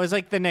 Okay, yeah, that was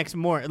like the next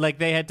morning. Like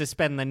they had to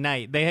spend the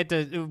night. They had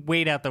to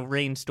wait out the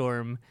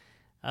rainstorm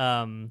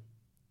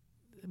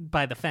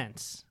by the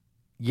fence.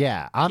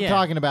 Yeah, I'm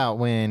talking about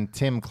when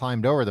Tim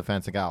climbed over the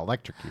fence and got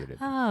electrocuted.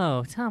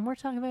 Oh, Tom, we're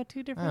talking about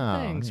 2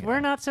 different things. Yeah.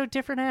 We're not so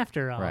different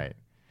after all. Right.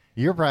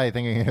 You're probably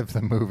thinking of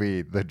the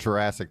movie The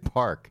Jurassic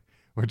Park,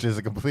 which is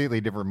a completely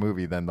different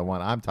movie than the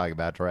one I'm talking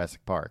about,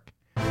 Jurassic Park.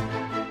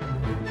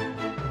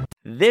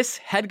 This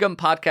HeadGum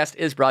podcast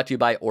is brought to you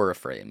by Aura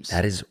Frames.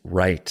 That is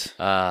right.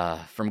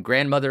 From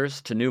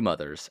grandmothers to new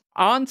mothers,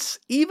 aunts,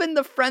 even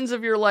the friends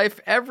of your life,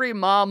 every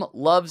mom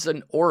loves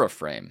an Aura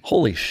frame.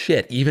 Holy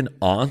shit, even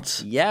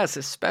aunts? Yes,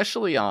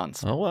 especially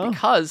aunts. Oh, wow.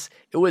 Because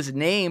it was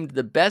named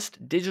the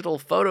best digital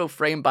photo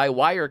frame by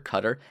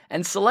Wirecutter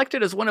and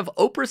selected as one of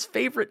Oprah's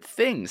favorite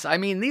things. I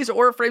mean, these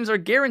Aura frames are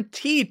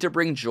guaranteed to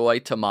bring joy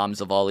to moms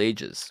of all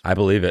ages. I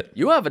believe it.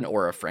 You have an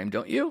Aura frame,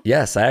 don't you?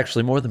 Yes, I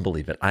actually more than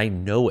believe it. I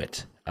know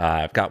it.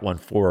 I've got one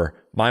for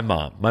my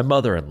mom, my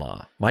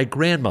mother-in-law, my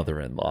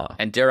grandmother-in-law.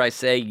 And dare I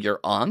say, your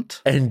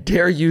aunt? And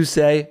dare you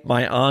say,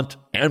 my aunt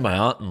and my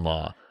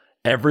aunt-in-law.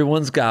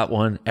 Everyone's got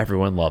one.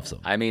 Everyone loves them.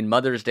 I mean,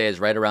 Mother's Day is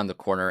right around the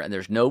corner, and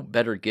there's no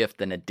better gift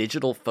than a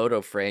digital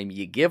photo frame.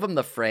 You give them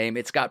the frame.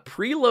 It's got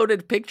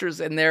preloaded pictures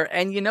in there,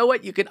 and you know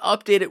what? You can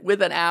update it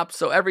with an app,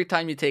 so every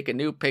time you take a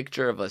new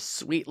picture of a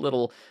sweet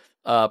little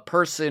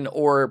person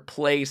or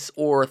place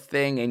or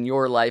thing in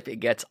your life,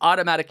 it gets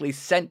automatically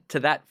sent to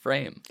that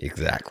frame.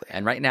 Exactly.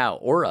 And right now,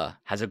 Aura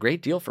has a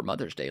great deal for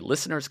Mother's Day.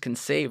 Listeners can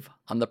save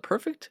on the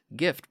perfect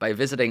gift by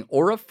visiting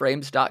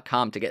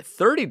auraframes.com to get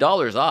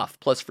 $30 off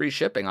plus free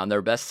shipping on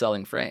their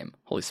best-selling frame.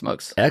 Holy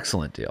smokes.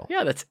 Excellent deal.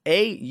 Yeah, that's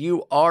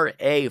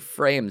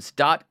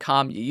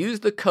auraframes.com. You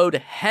use the code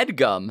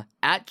HEADGUM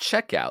at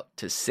checkout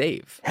to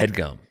save.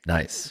 HeadGum.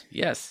 Nice.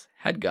 Yes,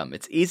 HeadGum.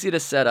 It's easy to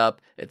set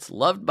up. It's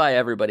loved by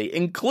everybody,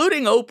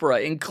 including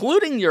Oprah,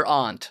 including your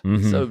aunt.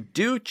 So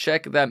do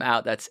check them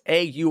out. That's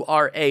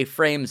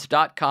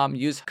auraframes.com.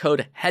 Use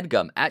code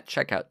HEADGUM at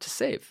checkout to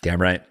save.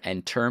 Damn right.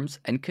 And terms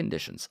and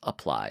conditions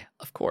apply,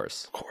 of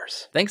course. Of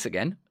course. Thanks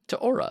again to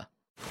Aura.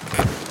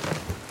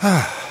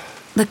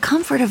 The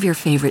comfort of your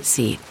favorite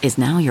seat is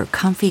now your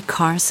comfy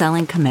car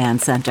selling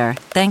command center,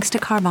 thanks to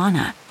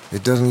Carvana.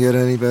 It doesn't get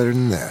any better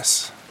than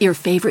this. Your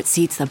favorite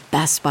seat's the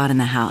best spot in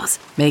the house.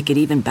 Make it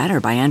even better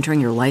by entering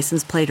your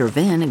license plate or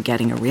VIN and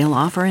getting a real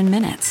offer in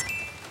minutes.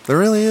 There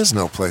really is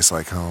no place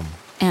like home.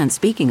 And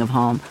speaking of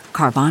home,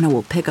 Carvana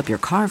will pick up your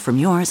car from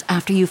yours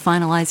after you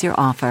finalize your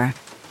offer.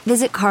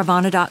 Visit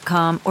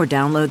Carvana.com or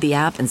download the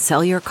app and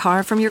sell your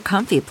car from your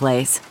comfy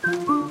place.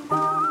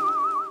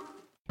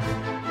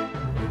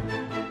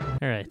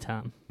 All right,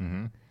 Tom.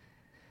 Mm-hmm.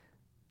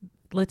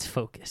 Let's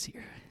focus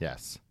here.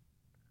 Yes.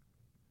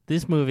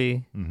 This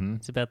movie, Mm-hmm.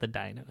 it's about the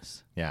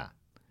dinos. Yeah.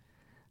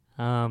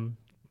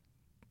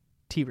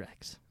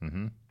 T-Rex.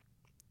 Mm-hmm.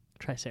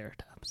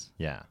 Triceratops.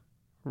 Yeah.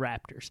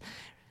 Raptors.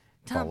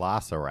 Tom,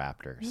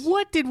 Velociraptors.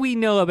 what did we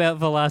know about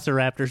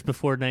velociraptors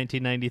before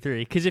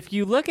 1993? Because if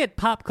you look at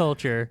pop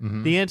culture,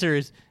 the answer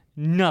is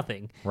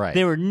nothing. Right.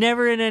 They were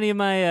never in any of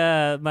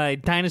my my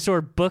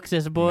dinosaur books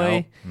as a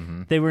boy. Nope.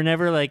 Mm-hmm. They were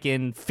never like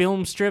in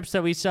film strips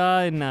that we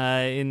saw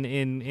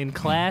in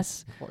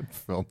class. What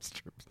film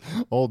strips?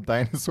 Old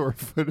dinosaur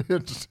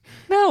footage.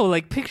 No,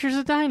 like pictures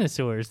of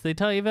dinosaurs. They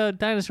tell you about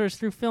dinosaurs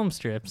through film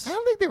strips. I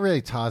don't think they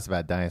really taught us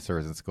about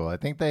dinosaurs in school. I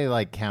think they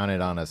like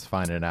counted on us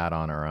finding it out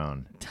on our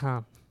own.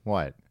 Tom,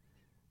 What?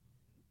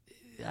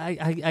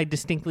 I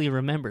distinctly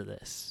remember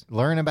this.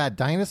 Learn about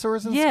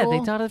dinosaurs in Yeah, school?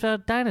 they taught us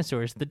about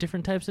dinosaurs, the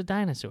different types of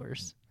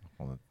dinosaurs.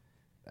 Well,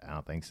 I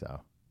don't think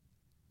so.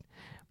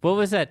 What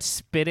was that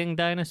spitting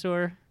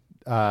dinosaur?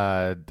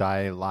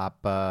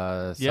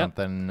 Dilophosaurus, Yep.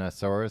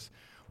 something-saurus,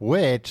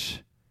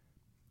 which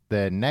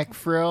the neck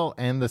frill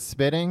and the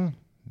spitting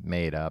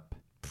made up.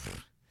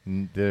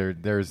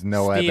 There's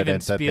no Steven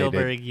evidence that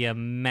Spielberg, they you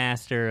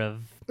master of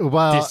did.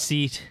 Well,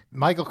 deceit.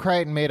 Michael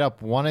Crichton made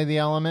up one of the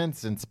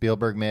elements, and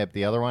Spielberg made up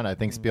the other one. I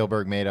think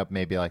Spielberg made up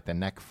maybe like the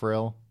neck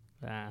frill,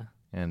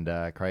 and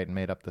Crichton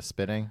made up the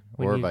spitting,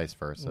 or vice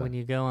versa. When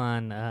you go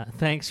on,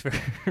 thanks for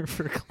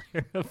for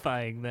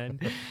clarifying. Then,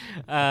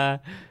 I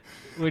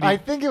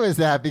think it was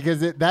that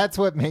because that's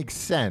what makes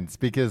sense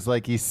because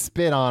like he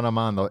spit on him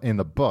in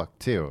the book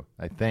too.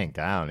 I think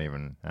I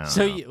don't know.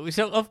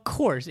 So of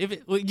course, if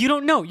you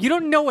don't know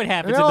what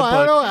happens No, in the book.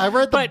 I don't know. I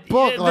read the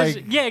book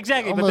yeah,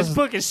 exactly. But almost- this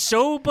book is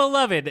so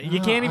beloved, you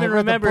can't even I read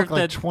remember the book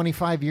if like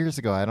 25 years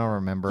ago. I don't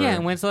remember. Yeah,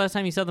 and when's the last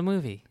time you saw the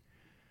movie?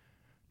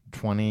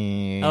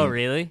 20. Oh,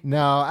 really?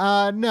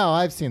 No, no.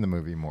 I've seen the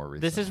movie more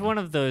recently. This is one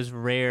of those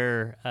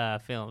rare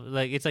films.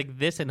 Like it's like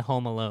this and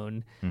Home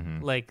Alone,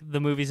 like the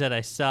movies that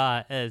I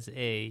saw as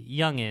a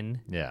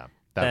youngin. Yeah,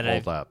 that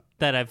hold up.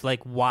 That I've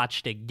like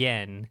watched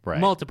again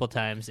multiple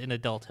times in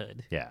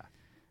adulthood. Yeah.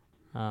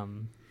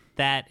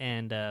 That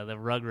and the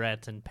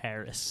Rugrats in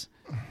Paris.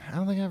 I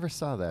don't think I ever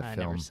saw that I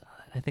film. never saw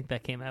that. I think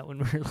that came out when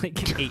we were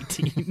like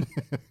 18.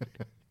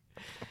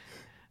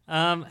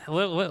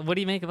 What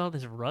do you make of all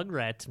this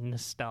Rugrats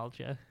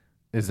nostalgia?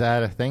 Is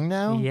that a thing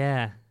now?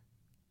 Yeah.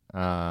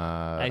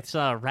 I I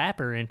saw a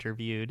rapper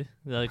interviewed,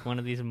 like one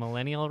of these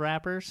millennial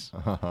rappers,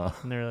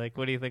 and they're like,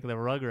 "What do you think of the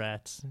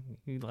Rugrats?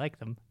 You like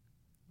them?"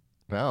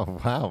 Oh,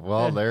 wow.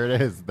 Well, there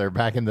it is. They're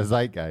back in the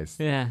zeitgeist.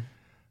 Yeah.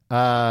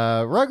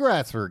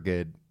 Rugrats were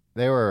good.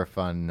 They were a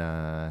fun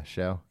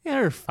show.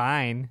 Yeah, they're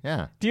fine.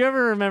 Yeah. Do you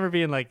ever remember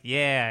being like,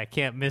 "Yeah, I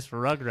can't miss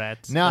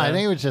Rugrats"? No, I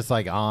think it was just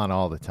like on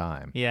all the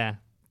time. Yeah.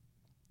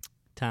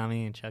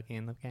 Tommy and Chucky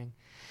and the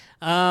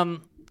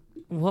gang.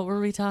 What were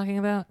we talking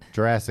about?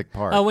 Jurassic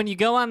Park. Oh, when you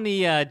go on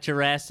the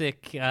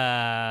Jurassic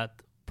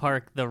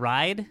Park, the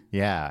ride.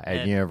 Yeah,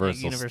 at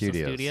Universal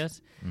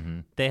Studios.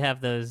 They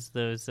have those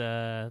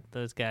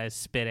guys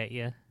spit at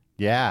you.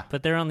 Yeah.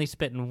 But they're only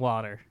spitting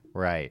water.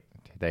 Right.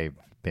 They've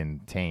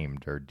been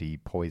tamed or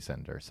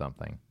depoisoned or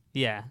something.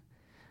 Yeah.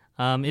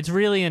 It's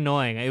really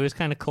annoying. It was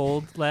kind of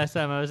cold last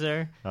time I was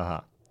there.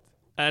 Uh-huh.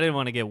 I didn't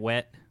want to get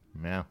wet.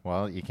 Yeah,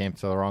 well, you came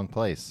to the wrong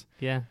place.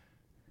 Yeah.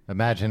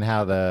 Imagine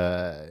how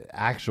the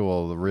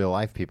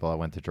real-life people that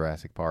went to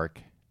Jurassic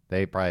Park,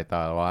 they probably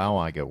thought, well, I don't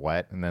want to get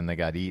wet, and then they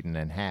got eaten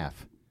in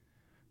half.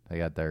 They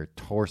got their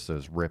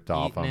torsos ripped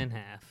off them. Eaten in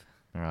half.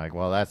 They're like,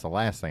 well, that's the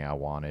last thing I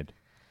wanted.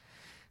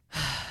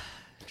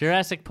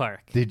 Jurassic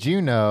Park. Did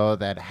you know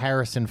that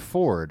Harrison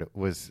Ford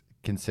was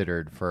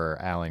considered for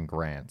Alan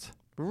Grant?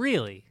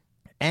 Really?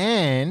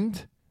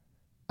 And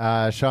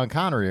Sean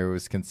Connery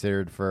was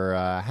considered for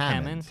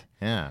Hammond.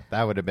 Yeah,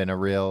 that would have been a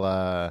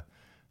real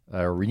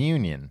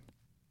reunion.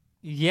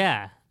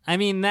 Yeah. I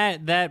mean,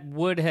 that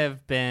would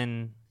have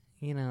been,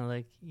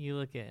 like, you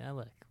look at,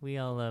 we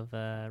all love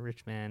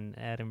rich man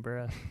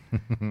Attenborough.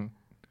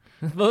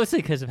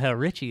 Mostly because of how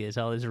rich he is,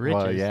 all his riches.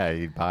 Well, yeah,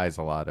 he buys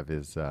a lot of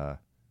his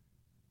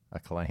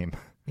acclaim.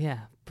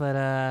 Yeah,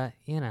 but,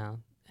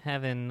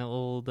 having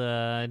old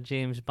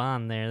James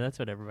Bond there, that's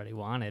what everybody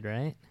wanted,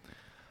 right?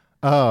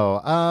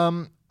 Oh,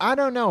 I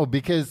don't know,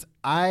 because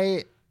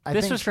I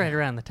this think, was right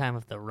around the time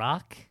of The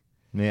Rock.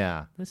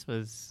 Yeah. This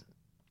was...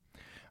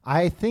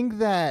 I think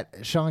that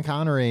Sean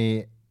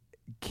Connery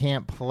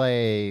can't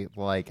play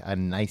like a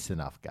nice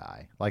enough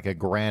guy, like a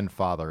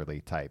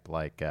grandfatherly type,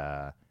 like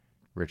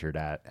Richard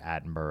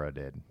Attenborough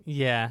did.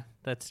 Yeah,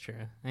 that's true.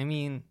 I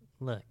mean,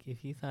 look,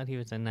 if you thought he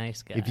was a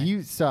nice guy... If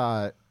you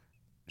saw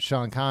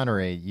Sean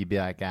Connery, you'd be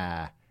like,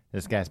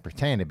 this guy's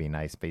pretending to be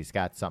nice, but he's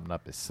got something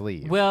up his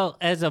sleeve. Well,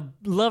 as a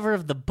lover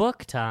of the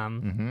book,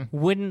 Tom,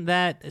 wouldn't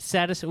that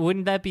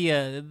be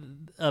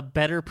a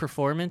better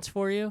performance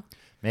for you?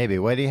 Maybe.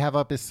 What did he have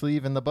up his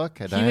sleeve in the book?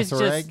 A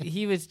dinosaur egg?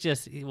 He was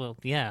just, well,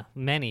 yeah,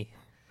 many.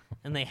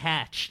 And they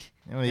hatched.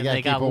 Well, you and gotta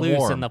they keep got it loose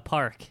warm. in the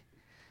park.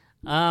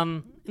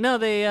 No,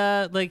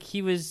 they like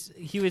he was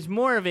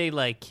more of a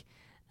like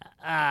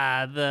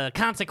the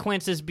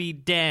consequences be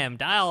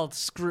damned.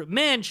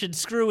 Man should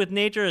screw with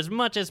nature as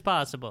much as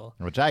possible.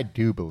 Which I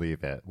do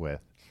believe it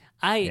with.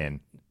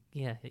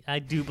 Yeah, I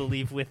do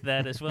believe with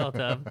that as well,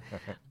 Tom.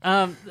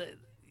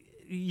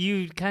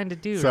 You kind of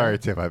do. Sorry,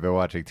 right? Tim. I've been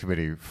watching too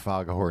many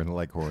Foghorn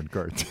Leghorn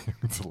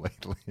cartoons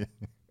lately.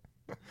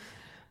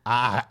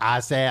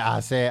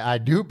 I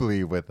do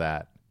believe with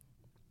that.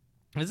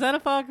 Is that a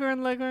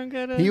Foghorn Leghorn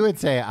kind of? He would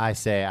say, I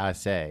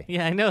say.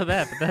 Yeah, I know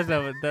that, but that's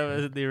not what, that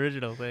was the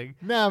original thing.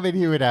 No, but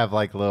he would have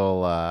like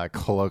little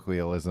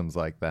colloquialisms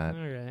like that.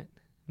 All right,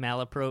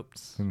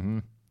 malapropes. Mm-hmm.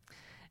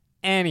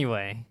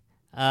 Anyway,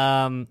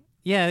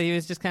 yeah, he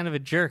was just kind of a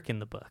jerk in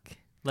the book.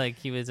 Like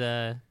he was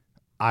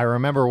I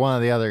remember one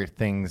of the other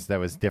things that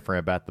was different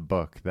about the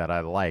book that I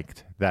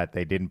liked that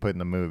they didn't put in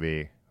the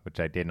movie, which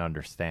I didn't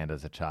understand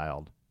as a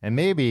child. And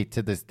maybe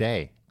to this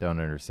day don't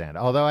understand.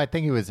 Although I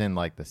think it was in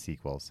like the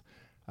sequels.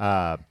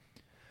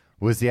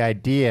 Was the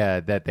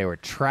idea that they were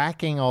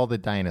tracking all the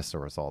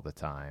dinosaurs all the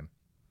time,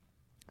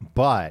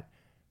 but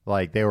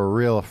like they were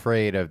real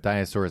afraid of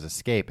dinosaurs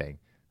escaping.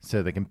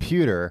 So the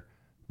computer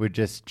would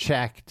just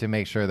check to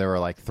make sure there were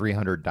like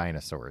 300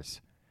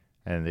 dinosaurs.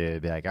 And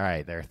they'd be like, all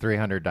right, there are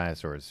 300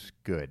 dinosaurs.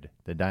 Good.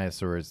 The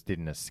dinosaurs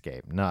didn't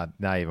escape. Not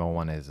even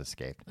one has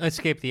escaped.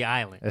 escaped the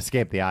island.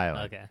 Escaped the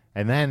island. Okay.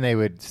 And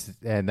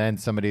then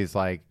somebody's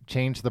like,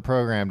 change the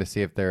program to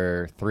see if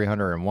there are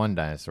 301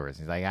 dinosaurs.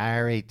 He's like, I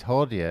already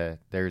told you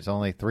there's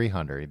only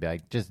 300. He'd be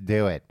like, just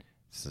do it.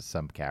 This is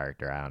some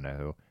character, I don't know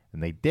who.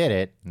 And they did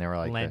it, and they were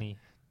like, Lenny.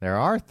 there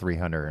are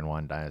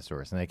 301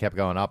 dinosaurs. And they kept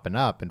going up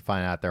and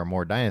find out there are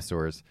more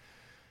dinosaurs.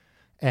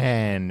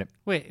 And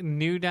Wait,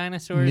 new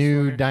dinosaurs?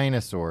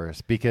 dinosaurs,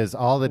 because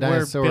all the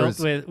dinosaurs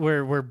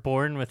were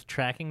born with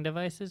tracking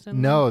devices in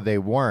them? No, they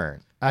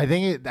weren't. I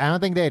don't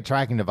think they had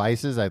tracking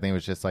devices. I think it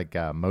was just like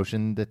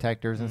motion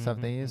detectors and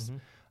stuff they used.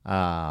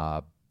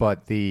 But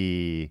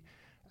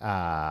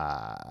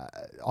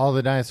all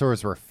the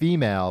dinosaurs were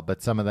female,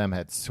 but some of them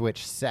had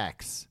switched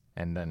sex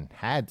and then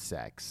had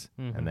sex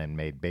and then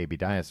made baby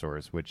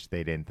dinosaurs, which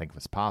they didn't think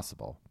was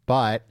possible.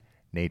 But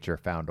nature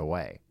found a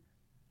way.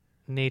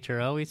 Nature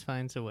always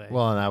finds a way.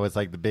 Well, and that was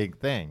like the big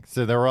thing.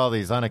 So there were all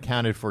these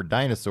unaccounted for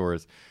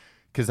dinosaurs,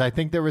 because I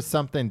think there was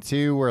something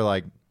too where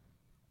like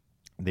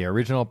the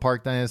original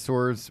park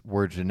dinosaurs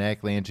were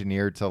genetically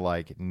engineered to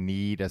like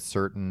need a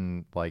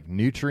certain like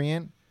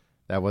nutrient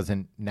that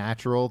wasn't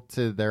natural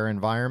to their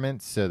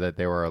environment, so that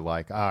they were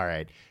like, all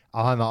right,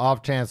 on the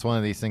off chance one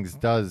of these things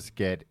does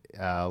get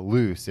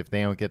loose, if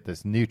they don't get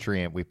this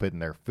nutrient we put in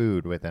their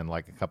food, within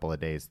like a couple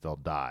of days they'll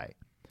die.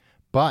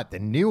 But the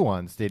new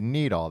ones didn't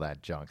need all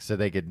that junk, so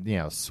they could,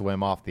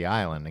 swim off the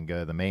island and go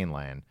to the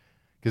mainland.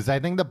 Because I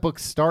think the book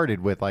started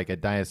with like a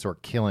dinosaur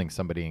killing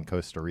somebody in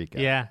Costa Rica.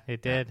 Yeah,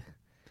 it did.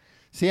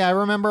 See, I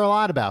remember a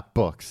lot about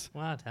books.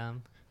 Wow,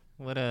 Tom.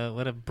 What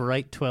a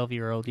bright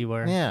 12-year-old you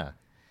were. Yeah.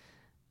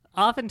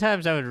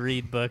 Oftentimes I would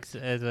read books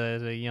as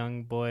a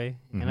young boy,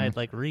 and I'd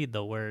like read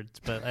the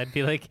words, but I'd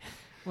be like,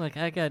 look,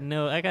 I got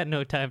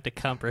no time to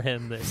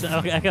comprehend this.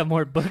 I got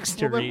more books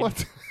to read.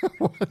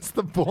 What's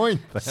the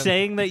point then?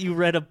 Saying that you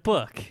read a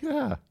book.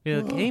 Yeah.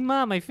 You're like, hey,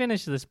 Mom, I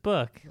finished this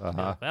book. Uh-huh.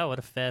 Like, wow, what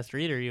a fast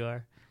reader you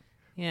are.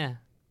 Yeah.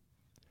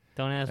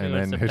 Don't ask me And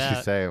what then it's she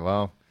about. say,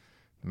 well,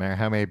 no matter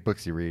how many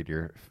books you read,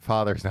 your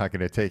father's not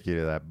going to take you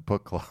to that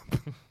book club.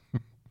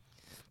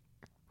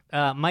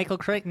 Michael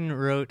Crichton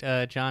wrote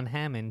John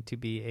Hammond to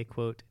be a,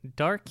 quote,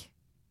 dark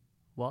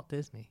Walt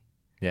Disney.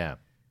 Yeah,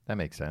 that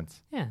makes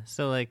sense. Yeah,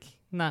 so like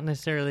not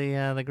necessarily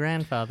the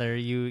grandfather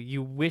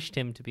you wished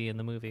him to be in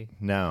the movie.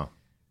 No.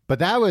 But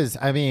that was,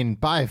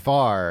 by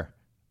far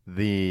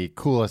the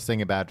coolest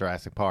thing about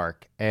Jurassic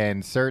Park,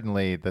 and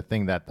certainly the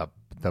thing that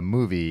the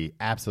movie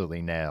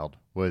absolutely nailed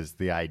was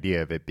the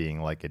idea of it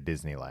being like a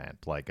Disneyland,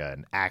 like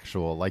an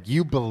actual, like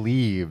you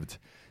believed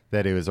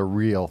that it was a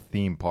real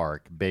theme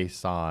park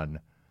based on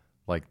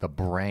like the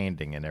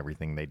branding and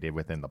everything they did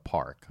within the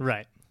park.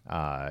 Right.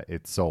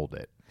 It sold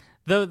it.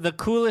 The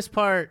coolest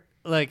part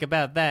like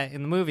about that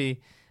in the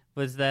movie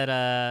was that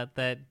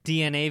that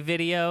DNA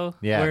video.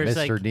 Yeah, where it's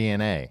Mr. like,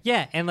 DNA.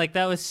 Yeah, and like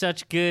that was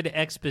such good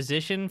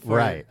exposition for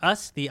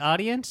us, the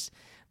audience,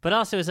 but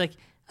also it's like,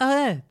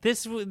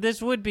 this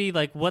would be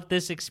like what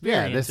this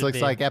experience. Yeah, this would looks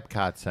be. like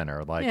Epcot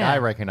Center. Like Yeah. I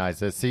recognize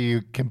this, so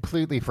you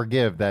completely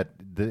forgive that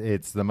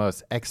it's the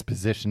most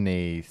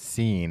exposition-y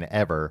scene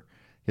ever,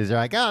 because you're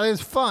like, oh,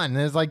 this is fun.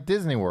 It's like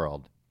Disney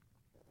World.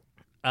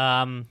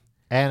 And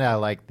I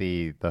like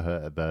the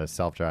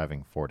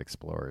self-driving Ford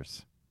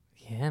Explorers.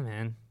 Yeah,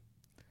 man.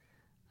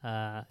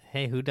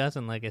 Hey, who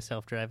doesn't like a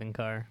self-driving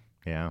car?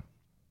 Yeah.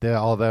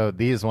 Although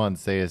these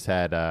ones, they just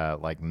had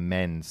like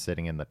men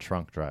sitting in the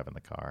trunk driving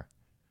the car.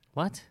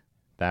 What?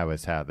 That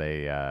was how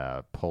they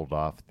pulled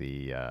off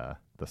the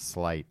the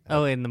slight.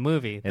 Oh, in the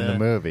movie. In the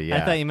movie, yeah.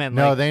 I thought you meant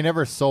no. like, They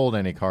never sold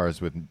any cars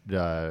with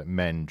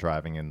men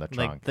driving in the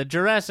like trunk. the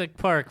Jurassic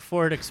Park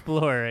Ford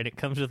Explorer, and it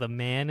comes with a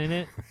man in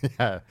it.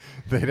 Yeah,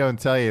 they don't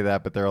tell you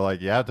that, but they're like,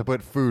 you have to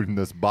put food in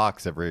this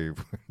box every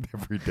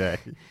day.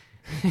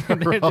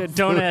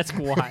 Don't ask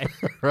why.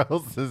 Or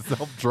else the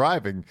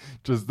self-driving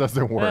just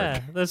doesn't work.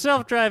 Yeah, the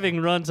self-driving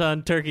runs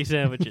on turkey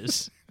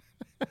sandwiches.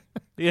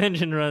 The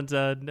engine runs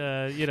on,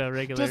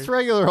 regular. Just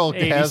regular old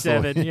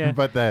 87, gasoline, yeah.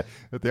 but the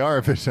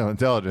artificial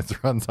intelligence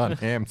runs on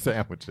ham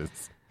sandwiches.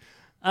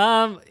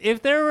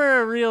 If there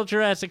were a real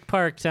Jurassic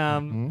Park,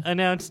 Tom,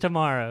 announced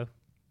tomorrow.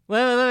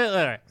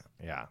 Let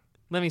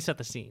me set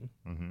the scene.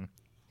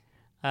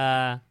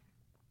 I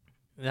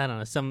don't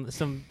know.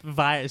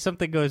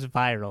 Something goes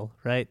viral,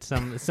 right?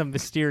 Some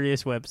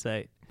mysterious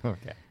website.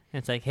 Okay. And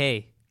it's like,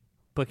 hey,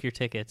 book your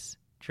tickets.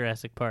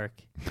 Jurassic Park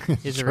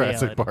is a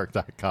reality.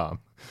 JurassicPark.com.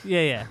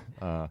 Yeah.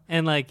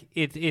 And like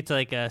it's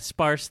like a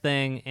sparse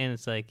thing, and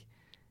it's like,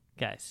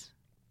 guys,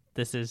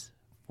 this is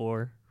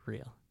for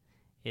real.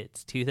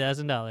 It's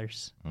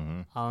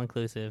 $2,000, all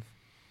inclusive.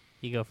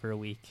 You go for a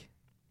week.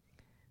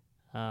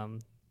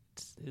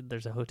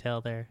 There's a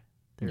hotel there.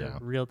 There are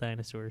real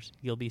dinosaurs.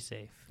 You'll be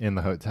safe. In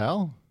the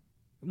hotel?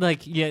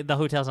 Like, yeah, the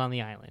hotel's on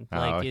the island.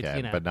 Like, okay.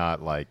 it's, But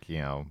not like,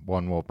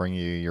 one will bring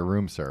you your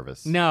room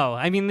service. No,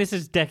 I mean, this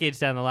is decades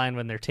down the line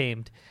when they're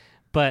tamed.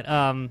 But,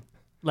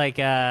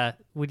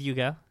 would you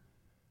go?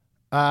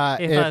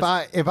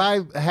 If I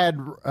had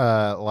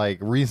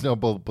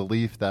reasonable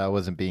belief that I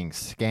wasn't being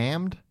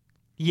scammed,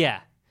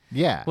 Yeah.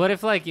 yeah. What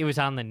if, like, it was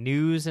on the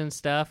news and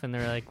stuff, and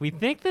they're like, we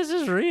think this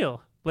is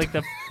real? Like,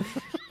 the...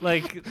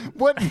 Like,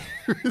 what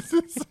news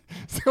is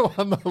so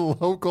on the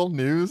local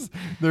news?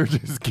 They're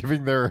just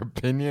giving their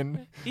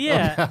opinion.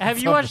 Yeah, have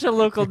you watched the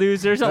local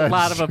news? There's a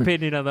lot of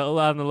opinion on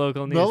the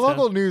local news. The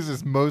local news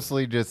is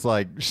mostly just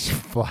like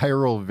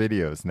viral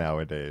videos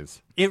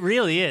nowadays. It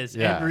really is.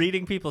 Yeah. And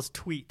reading people's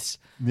tweets.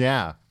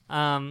 Yeah,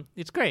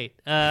 it's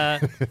great.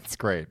 it's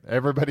great.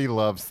 Everybody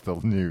loves the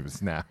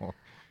news now.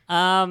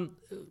 All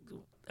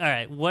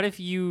right. What if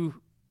you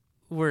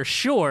were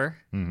sure?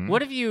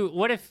 What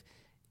if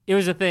it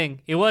was a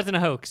thing? It wasn't a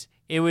hoax.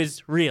 It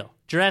was real.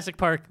 Jurassic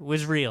Park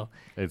was real.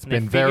 It's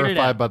been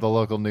verified by the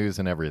local news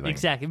and everything.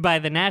 Exactly, by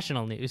the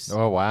national news.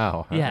 Oh,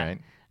 wow. All yeah.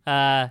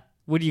 right.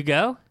 Would you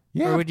go?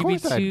 Yeah, or would of you be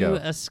course I'd go.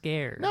 too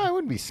scared? No, I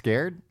wouldn't be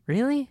scared.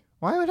 Really?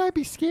 Why would I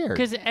be scared?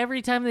 Because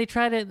every time they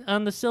tried it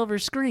on the silver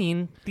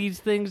screen, these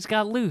things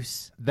got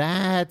loose.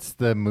 That's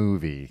the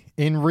movie.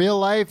 In real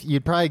life,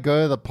 you'd probably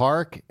go to the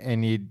park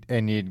and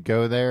you'd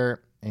go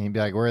there and you'd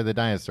be like, "Where are the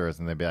dinosaurs?"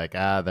 And they'd be like,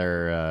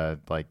 they're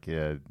in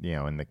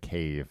the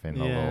cave in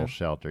the little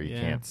shelter. You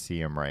can't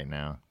see them right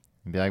now."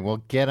 And be like,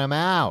 "Well, get them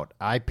out.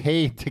 I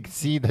paid to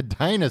see the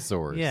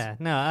dinosaurs." Yeah.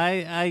 No.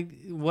 I.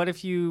 What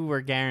if you were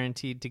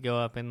guaranteed to go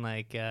up and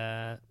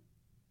pet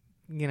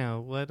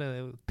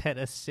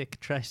a sick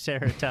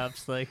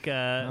triceratops like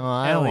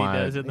Ellie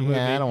does in the movie?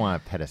 Yeah, I don't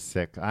want to pet a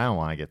sick. I don't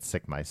want to get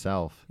sick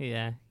myself.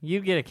 Yeah,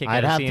 you'd get a kick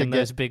out of seeing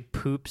those big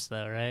poops,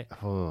 though, right?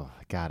 Oh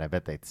God, I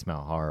bet they'd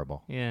smell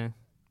horrible. Yeah.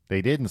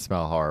 They didn't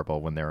smell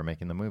horrible when they were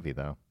making the movie,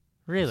 though.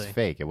 Really? It was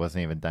fake. It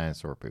wasn't even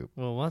dinosaur poop.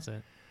 Well, was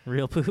it?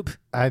 Real poop?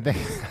 I think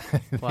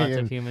Lots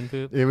of human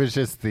poop? It was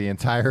just the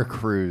entire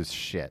crew's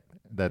shit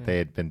that they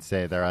had been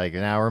saying. They're like,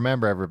 now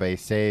remember, everybody,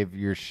 save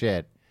your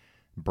shit.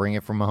 Bring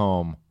it from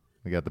home.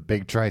 We got the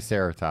big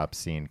Triceratops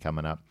scene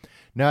coming up.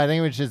 No, I think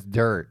it was just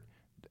dirt.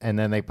 And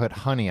then they put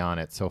honey on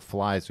it so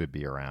flies would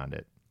be around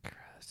it.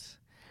 Gross.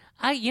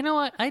 You know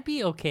what? I'd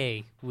be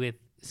okay with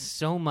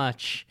so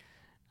much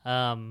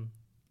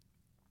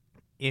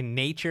in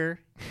nature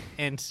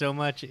and so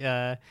much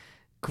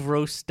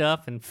gross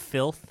stuff and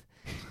filth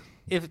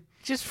if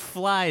just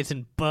flies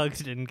and bugs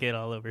didn't get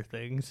all over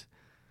things.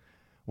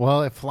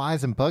 Well, if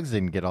flies and bugs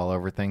didn't get all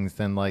over things,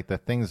 then like the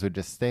things would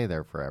just stay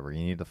there forever.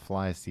 You need the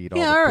flies to eat all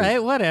the Yeah, all poop.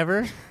 right,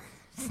 whatever.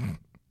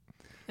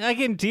 I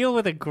can deal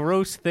with a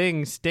gross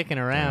thing sticking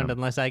around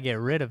unless I get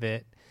rid of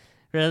it,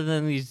 rather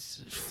than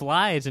these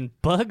flies and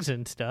bugs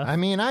and stuff. I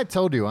mean, I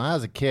told you when I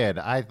was a kid,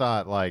 I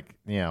thought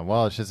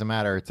it's just a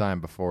matter of time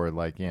before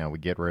we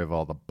get rid of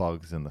all the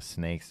bugs and the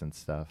snakes and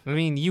stuff. I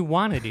mean, you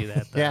want to do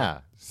that, though. Yeah,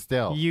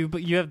 still.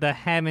 But you have the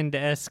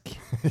Hammond-esque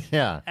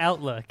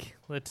outlook.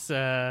 Let's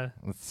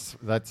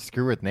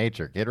screw with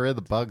nature. Get rid of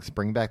the bugs.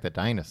 Bring back the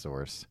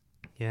dinosaurs.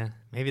 Yeah,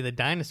 maybe the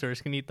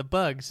dinosaurs can eat the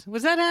bugs.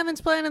 Was that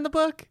Hammond's plan in the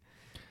book?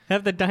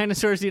 Have the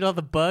dinosaurs eat all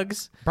the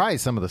bugs? Probably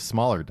some of the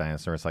smaller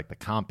dinosaurs, like the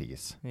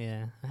compies.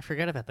 Yeah, I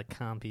forgot about the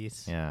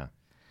compies. Yeah.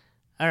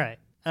 All right.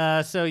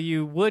 So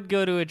you would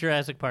go to a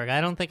Jurassic Park. I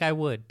don't think I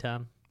would,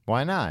 Tom.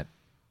 Why not?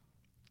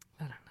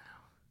 I don't know.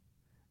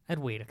 I'd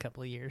wait a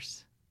couple of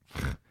years.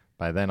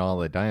 By then, all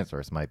the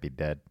dinosaurs might be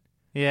dead.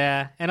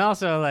 Yeah, and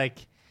also,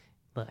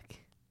 look,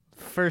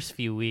 first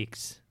few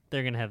weeks,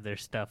 they're going to have their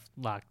stuff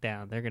locked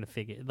down. They're going to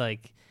figure,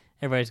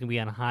 everybody's going to be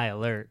on high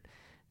alert.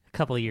 A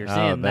couple of years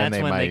in, that's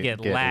when they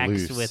get lax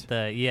loose. with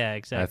the,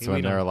 exactly. That's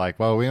when they're like,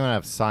 well, we don't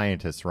have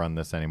scientists run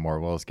this anymore.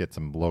 We'll just get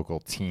some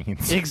local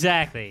teens.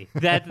 Exactly.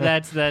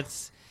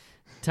 That's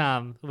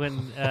Tom,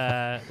 when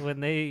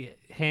they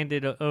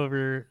handed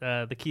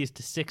over the keys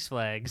to Six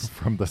Flags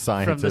from the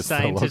scientists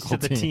to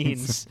the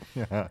teens.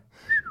 Yeah.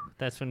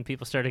 That's when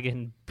people started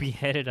getting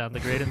beheaded on the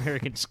Great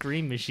American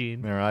Scream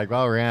Machine. They're like,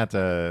 well, we're going to have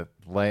to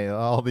lay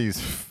all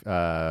these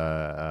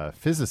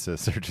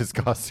physicists are just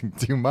costing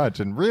too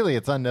much. And really,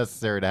 it's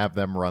unnecessary to have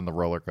them run the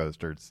roller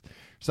coasters.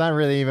 There's not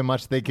really even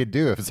much they could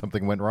do if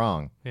something went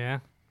wrong. Yeah.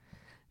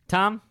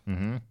 Tom,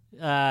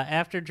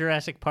 after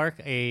Jurassic Park,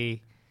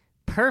 a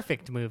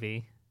perfect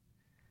movie,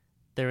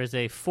 there was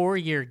a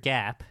 4-year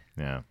gap.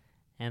 Yeah.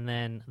 And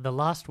then The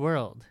Lost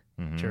World,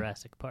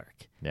 Jurassic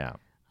Park. Yeah.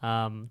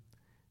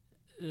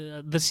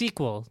 The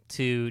sequel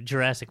to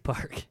Jurassic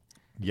Park.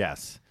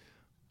 Yes.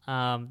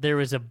 There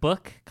was a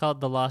book called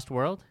The Lost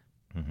World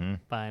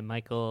by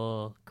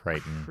Michael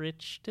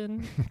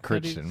Crichton.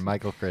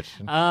 Michael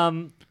Crichton.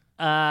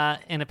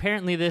 And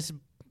apparently this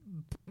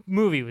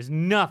movie was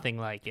nothing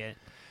like it.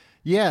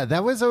 Yeah,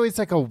 that was always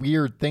like a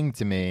weird thing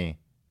to me.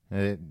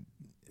 It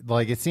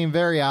seemed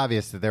very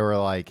obvious that they were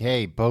like,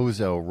 hey,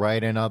 Bozo,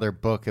 write another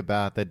book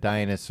about the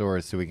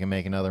dinosaurs so we can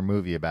make another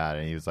movie about it.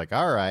 And he was like,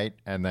 all right.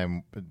 And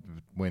then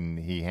when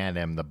he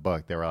handed him the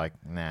book, they were like,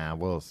 nah,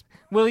 we'll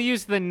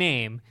use the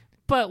name,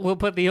 but we'll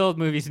put the old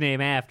movie's name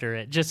after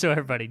it just so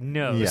everybody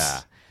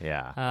knows.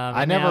 Yeah.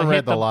 I never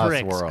read The Lost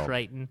bricks, World.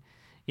 Crichton.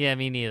 Yeah,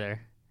 me neither.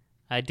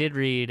 I did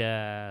read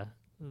the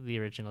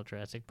original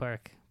Jurassic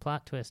Park.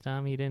 Plot twist,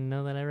 Tom. You didn't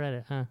know that I read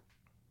it, huh?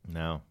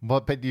 No.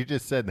 But you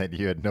just said that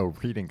you had no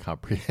reading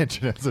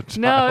comprehension as a child.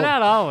 No,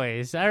 not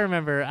always. I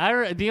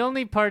remember. The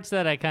only parts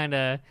that I kind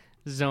of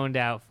zoned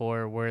out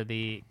for were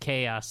the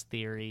chaos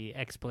theory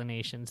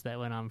explanations that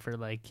went on for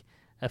like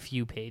a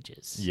few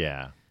pages.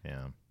 Yeah.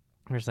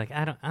 Where it's like,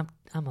 I'm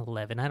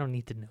 11. I don't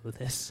need to know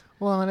this.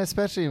 Well, and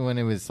especially when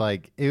it was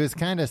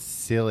kind of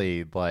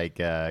silly,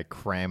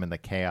 cramming the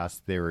chaos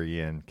theory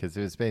in, because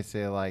it was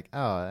basically like,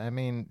 oh, I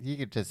mean, you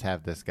could just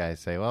have this guy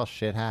say, well,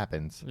 shit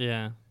happens.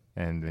 Yeah.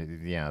 And,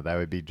 that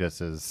would be just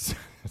as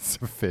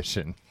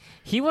sufficient.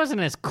 He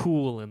wasn't as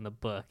cool in the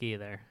book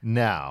either.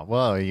 No.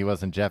 Well, he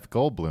wasn't Jeff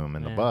Goldblum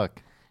in the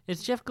book.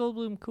 Is Jeff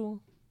Goldblum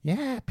cool?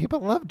 Yeah, people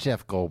love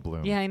Jeff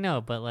Goldblum. Yeah, I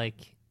know, but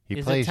he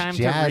is plays it time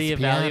jazz to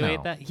reevaluate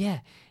piano. that? Yeah,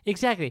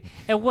 exactly.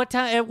 At what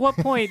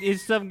point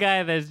is some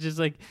guy that's just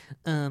like,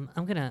 I'm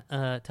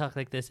gonna talk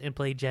like this and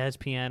play jazz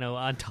piano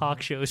on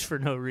talk shows for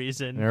no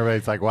reason? And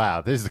everybody's like,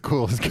 wow, this is the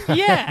coolest guy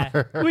Yeah.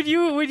 ever. Would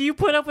you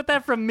put up with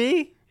that from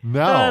me? No.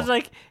 I was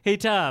like, hey,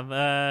 Tom,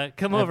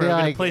 come over.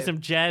 I'm going to play some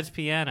jazz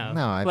piano.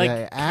 No, I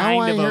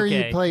want to hear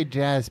you play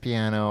jazz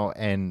piano,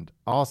 and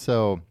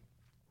also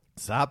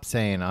stop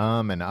saying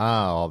and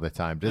all the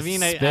time. Just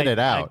spit it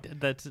out.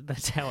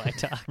 That's how I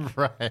talk.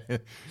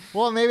 Right.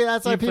 Well, maybe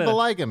that's why people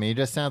like him. He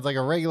just sounds like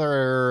a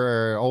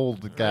regular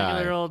old guy.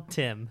 Regular old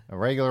Tim. A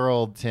regular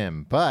old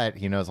Tim, but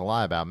he knows a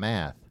lot about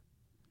math.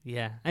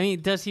 Yeah. I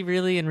mean, does he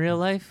really in real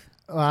life?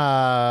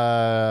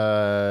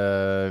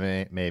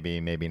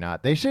 Maybe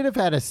not. They should have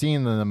had a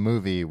scene in the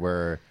movie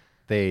where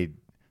they,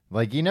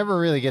 you never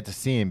really get to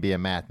see him be a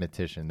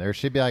mathematician. There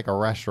should be a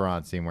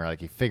restaurant scene where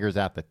he figures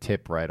out the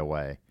tip right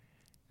away,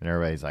 and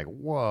everybody's like,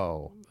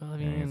 "Whoa!" Well,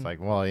 and he's like,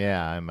 "Well,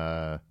 yeah, I'm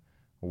a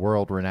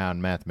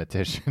world-renowned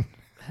mathematician."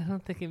 I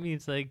don't think it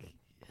means I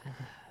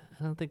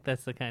don't think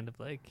that's the kind of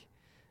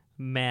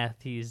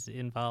math he's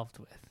involved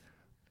with.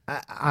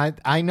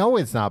 I know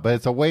it's not, but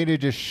it's a way to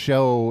just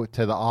show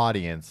to the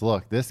audience,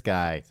 look, this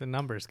guy. He's a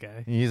numbers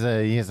guy. He's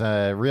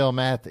a real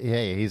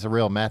he's a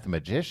real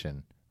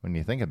mathematician when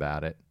you think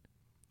about it.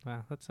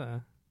 Wow, that's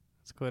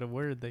quite a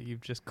word that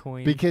you've just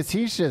coined. Because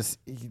he's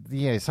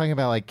talking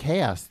about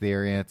chaos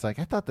theory, and it's like,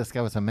 I thought this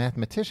guy was a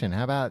mathematician.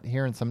 How about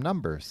hearing some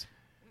numbers?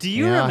 Do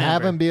you remember?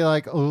 Have him be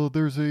like, oh,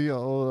 there's a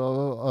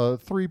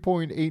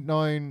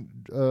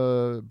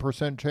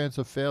 3.89% chance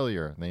of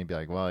failure. And then he'd be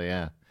like, well,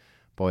 yeah,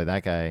 boy,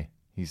 that guy.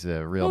 He's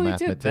a real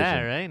mathematician. He did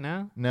that, right?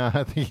 No,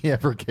 I think he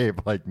ever gave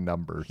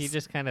numbers. He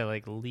just kind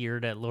of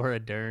leered at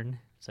Laura Dern.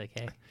 It's like,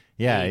 hey,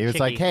 yeah, hey, he was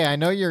chickie. like, hey, I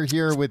know you're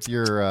here with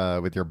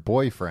your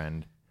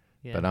boyfriend,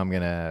 yeah. but I'm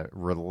gonna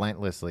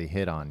relentlessly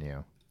hit on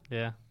you.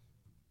 Yeah,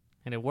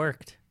 and it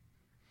worked.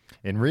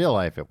 In real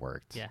life, it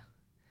worked. Yeah.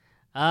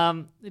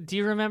 Do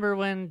you remember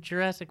when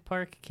Jurassic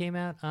Park came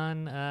out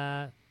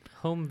on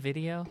home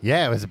video?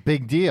 Yeah, it was a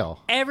big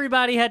deal.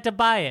 Everybody had to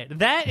buy it.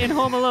 That and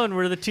Home Alone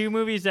were the two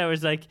movies that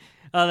was like,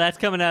 oh, that's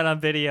coming out on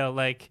video.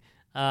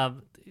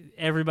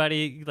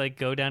 Everybody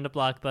go down to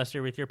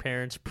Blockbuster with your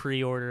parents,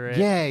 pre-order it.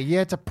 Yeah, you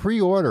had to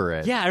pre-order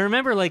it. Yeah, I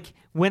remember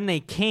when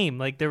they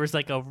came, there was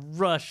a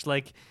rush,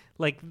 the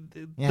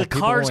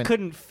cars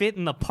couldn't fit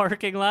in the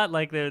parking lot.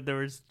 There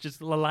was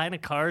just a line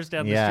of cars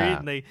down the street,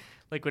 and they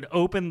would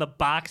open the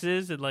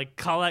boxes and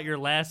call out your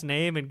last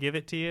name and give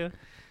it to you.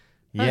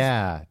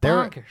 Yeah,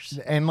 bonkers.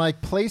 And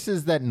like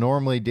places that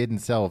normally didn't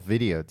sell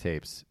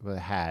videotapes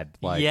had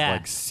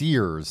like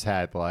Sears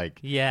had like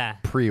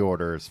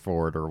pre-orders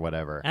for it or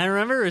whatever. And I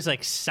remember it was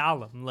like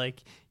solemn.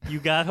 Like you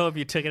got home,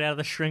 you took it out of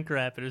the shrink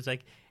wrap, and it was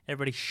like,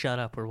 everybody shut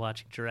up, we're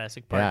watching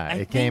Jurassic Park. Yeah,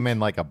 it came in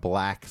like a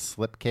black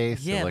slipcase.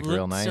 Yeah, it looked real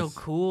real nice. So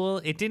cool.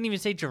 It didn't even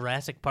say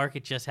Jurassic Park,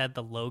 it just had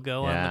the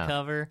logo on the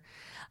cover.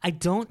 I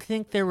don't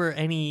think there were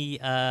any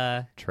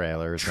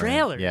trailers.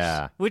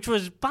 Yeah. Which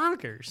was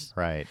bonkers.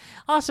 Right.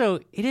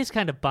 Also, it is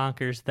kind of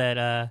bonkers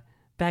that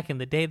back in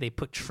the day they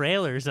put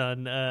trailers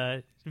on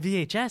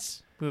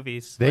VHS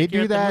movies. They like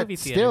do that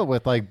still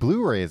with like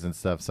Blu-rays and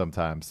stuff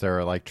sometimes. There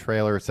are like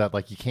trailers that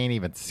like you can't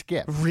even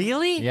skip.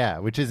 Really? Yeah,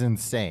 which is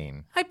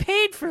insane. I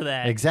paid for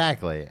that.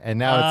 Exactly. And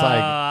now it's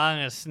like, I'm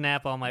going to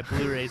snap all my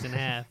Blu-rays in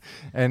half.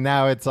 And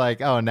now it's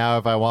like, oh, now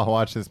if I want to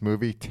watch this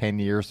movie 10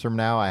 years from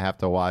now, I have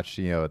to watch,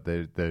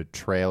 the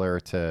trailer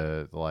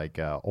to like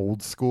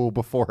Old School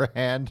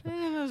beforehand.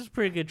 That was a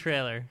pretty good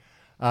trailer.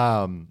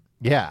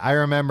 Yeah, I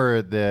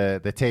remember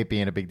the tape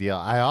being a big deal.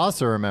 I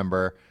also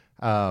remember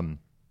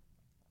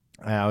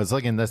I was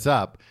looking this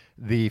up.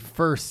 The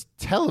first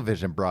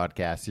television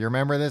broadcast. You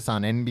remember this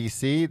on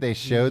NBC? They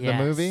showed the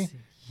movie?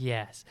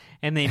 Yes.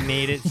 And they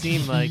made it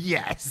seem like...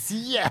 yes.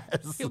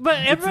 But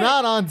it's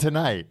not on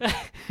tonight.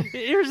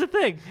 Here's the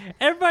thing.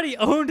 Everybody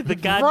owned the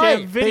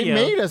goddamn video.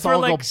 They made us for all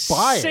like go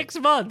buy it. 6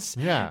 months.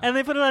 Yeah. And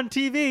they put it on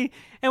TV,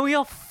 and we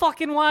all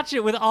fucking watch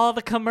it with all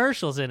the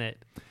commercials in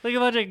it. Like a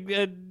bunch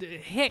of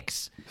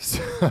hicks.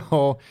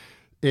 So...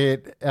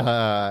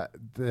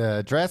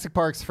 the Jurassic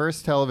Park's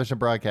first television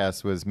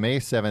broadcast was May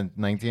 7th,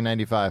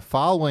 1995,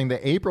 following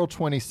the April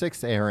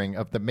 26th airing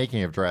of the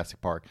making of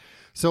Jurassic Park.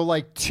 So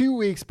like 2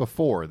 weeks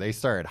before, they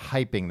started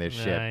hyping this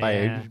shit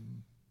by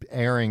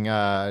airing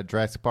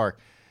Jurassic Park.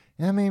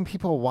 And I mean,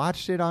 people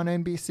watched it on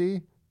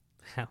NBC.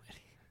 How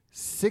many?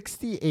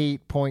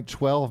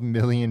 68.12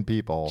 million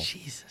people.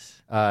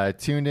 Jesus.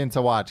 Tuned in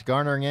to watch,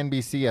 garnering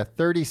NBC a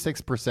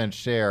 36%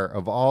 share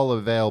of all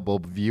available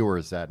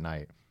viewers that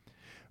night.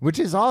 Which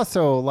is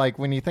also, like,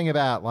 when you think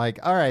about, like,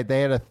 all right,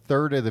 they had a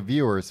third of the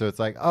viewers. So it's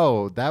like,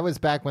 oh, that was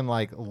back when,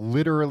 like,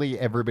 literally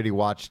everybody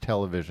watched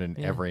television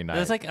every night.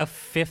 It was like a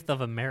fifth of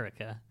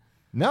America.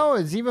 No,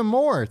 it's even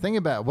more. Think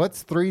about it.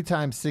 What's 3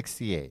 times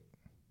 68?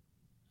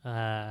 What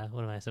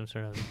am I, some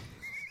sort of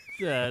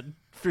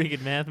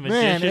freaking math magician?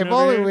 Man, if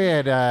only we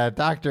had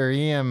Dr.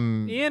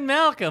 Ian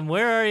Malcolm.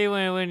 Where are you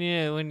when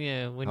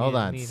you Hold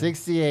on.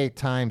 68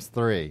 times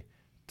 3.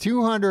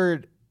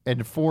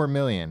 204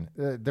 million.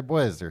 What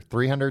is there?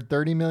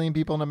 330 million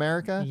people in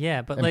America?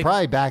 Yeah, but and like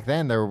probably back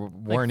then there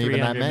weren't even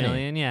that many.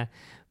 Million, yeah.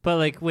 But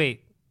like,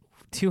 wait,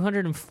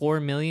 204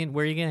 million?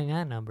 Where are you getting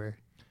that number?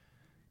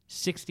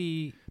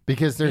 60.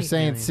 Because they're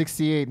saying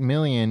 68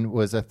 million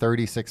was a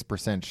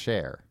 36%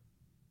 share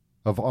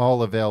of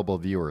all available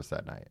viewers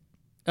that night.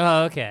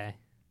 Oh, okay.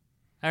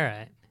 All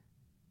right.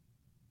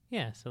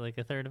 Yeah, so like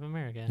a third of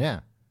America. Yeah.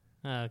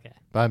 Oh, okay.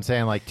 But I'm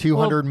saying like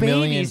 200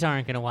 million. Babies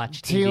aren't going to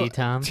watch TV,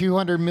 Tom.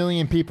 200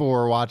 million people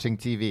were watching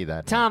TV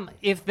that Tom, night.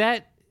 if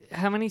that,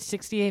 how many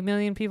 68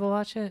 million people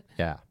watch it?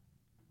 Yeah.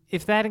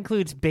 If that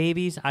includes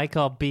babies, I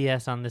call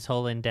BS on this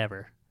whole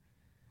endeavor.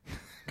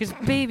 Because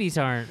babies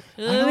aren't.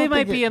 They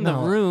might be in the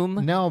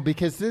room. No,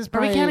 because this is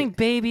probably... Are we counting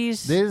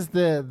babies? This is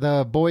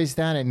the boys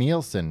down at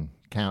Nielsen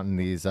counting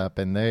these up,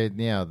 and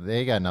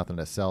they got nothing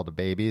to sell to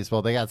babies.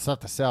 Well, they got stuff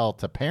to sell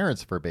to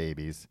parents for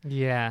babies.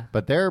 Yeah.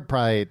 But they're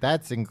probably,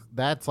 that's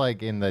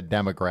like in the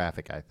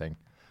demographic, I think.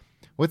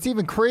 What's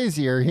even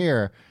crazier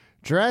here,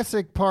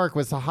 Jurassic Park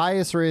was the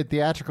highest rated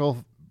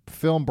theatrical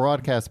film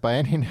broadcast by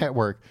any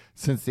network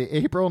since the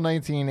April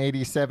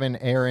 1987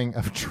 airing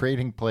of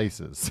Trading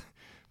Places,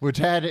 which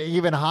had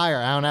even higher.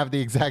 I don't have the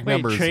exact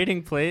numbers.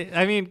 Trading Places?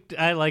 I mean,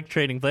 I like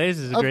Trading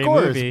Places. It's a great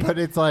movie. Of course, but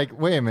it's like,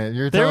 wait a minute.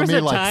 You're telling me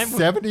like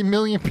 70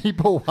 million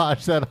people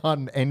watched that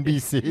on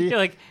NBC? Yeah,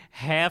 like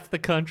half the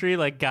country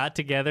like got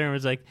together and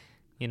was like,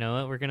 you know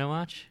what we're going to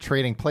watch?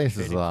 Trading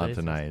Places on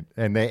tonight.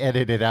 And they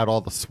edited out all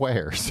the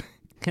swears.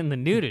 And the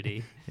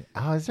nudity.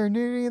 Oh, is there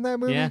nudity in that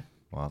movie? Yeah.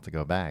 Well, I'll have to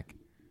go back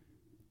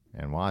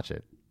and watch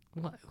it.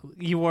 What?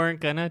 You weren't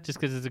gonna just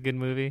because it's a good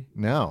movie?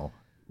 No.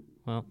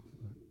 Well.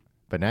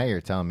 But now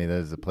you're telling me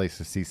there's a place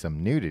to see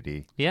some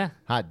nudity. Yeah.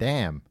 Hot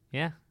damn.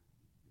 Yeah.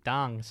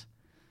 Dongs.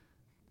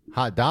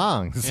 Hot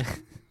dongs.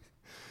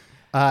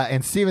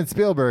 And Steven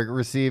Spielberg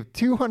received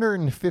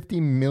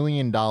 $250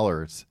 million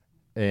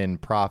in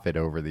profit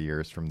over the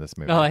years from this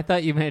movie. Oh, I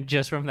thought you meant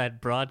just from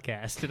that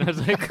broadcast. And I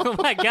was like, oh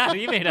my God,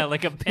 he made out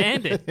like a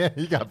bandit. Yeah,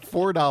 he got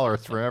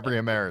 $4 for every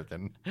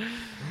American.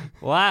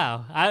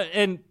 Wow.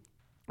 And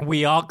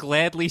we all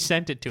gladly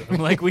sent it to him.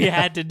 Like we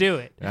had to do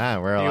it. Yeah,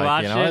 we're you like,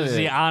 watched you know, it. It's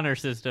the honor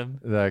system.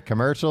 The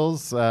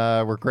commercials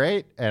were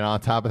great. And on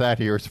top of that,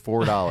 here's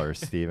 $4,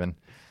 Steven.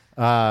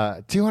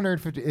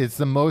 250. It's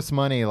the most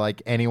money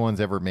like anyone's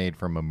ever made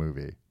from a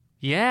movie.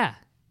 Yeah.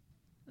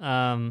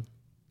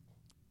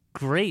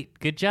 Great.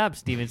 Good job,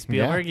 Steven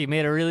Spielberg. Yeah. He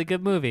made a really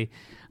good movie.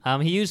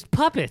 He used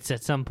puppets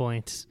at some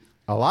points.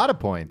 A lot of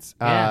points.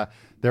 Yeah.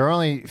 There are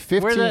only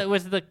 15.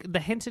 Was the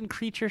Henson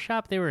Creature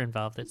Shop? They were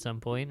involved at some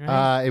point,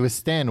 right? It was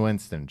Stan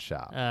Winston's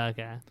shop.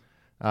 Okay.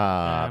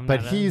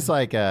 But he's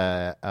like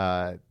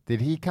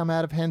did he come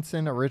out of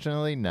Henson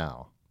originally?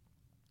 No.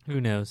 Who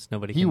knows?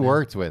 Nobody. He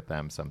worked with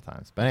them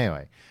sometimes. But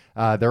anyway,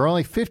 there are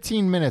only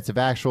 15 minutes of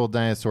actual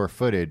dinosaur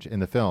footage in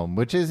the film,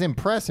 which is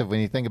impressive when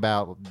you think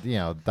about,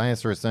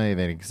 dinosaurs don't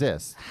even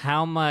exist.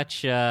 How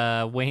much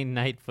Wayne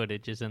Knight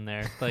footage is in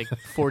there? Like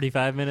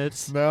 45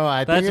 minutes? No,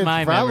 I That's think it's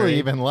my probably memory.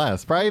 even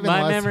less. Probably even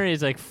My less. memory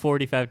is like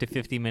 45 to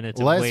 50 minutes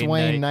of Less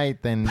Wayne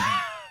Knight. than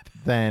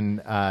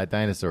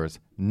dinosaurs.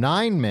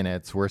 9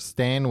 minutes were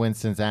Stan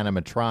Winston's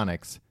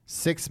animatronics.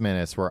 6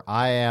 minutes were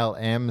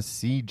ILM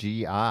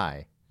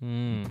CGI.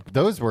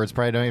 Those words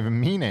probably don't even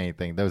mean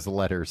anything, those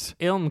letters.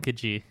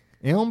 Ilmkajee.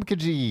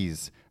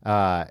 Ilmkajis.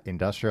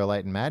 Industrial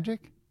Light and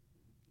Magic.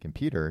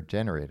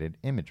 Computer-generated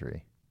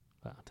imagery.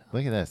 Wow.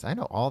 Look at this. I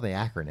know all the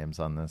acronyms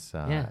on this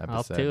Yeah, all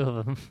episode. 2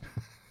 of them.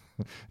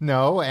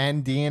 No,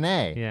 and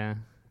DNA. Yeah.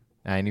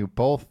 I knew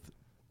both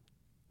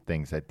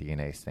things that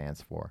DNA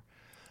stands for.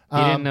 You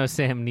didn't know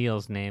Sam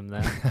Neill's name,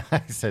 though.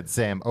 I said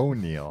Sam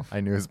O'Neill.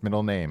 I knew his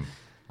middle name,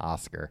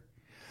 Oscar.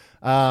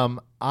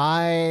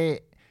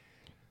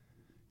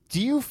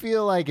 Do you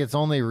feel like it's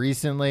only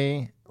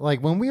recently,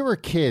 like when we were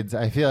kids,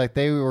 I feel like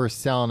they were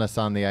selling us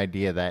on the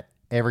idea that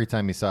every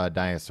time you saw a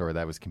dinosaur,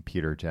 that was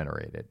computer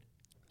generated?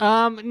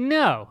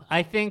 No.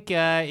 I think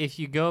if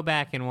you go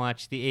back and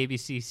watch the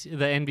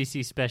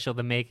NBC special,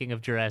 The Making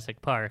of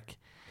Jurassic Park.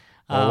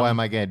 Well, what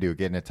am I going to do?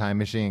 Get in a time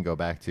machine and go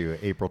back to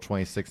April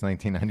 26,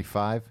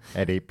 1995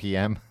 at 8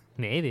 p.m.?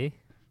 Maybe.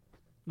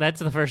 That's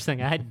the first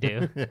thing I'd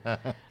do.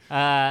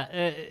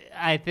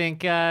 I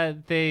think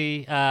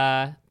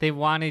they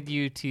wanted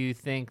you to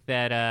think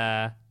that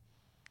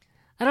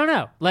I don't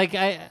know. Like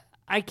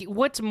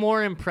what's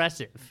more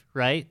impressive,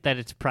 right? That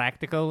it's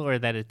practical or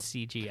that it's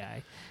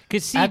CGI?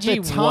 Because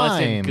CG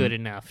wasn't good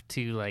enough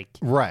to like.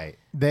 Right.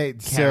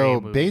 So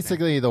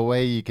basically, the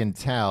way you can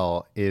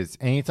tell is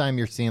anytime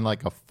you're seeing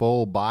like a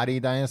full body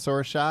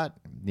dinosaur shot,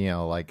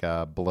 like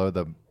below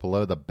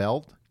the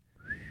belt.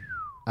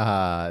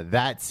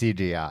 That's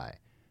CGI.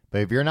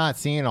 But if you're not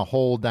seeing a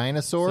whole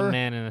dinosaur, it's a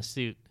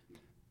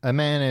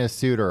man in a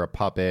suit or a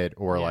puppet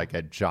or like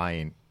a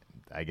giant,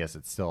 I guess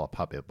it's still a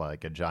puppet, but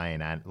like a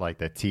giant, like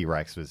the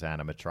T-Rex was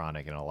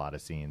animatronic in a lot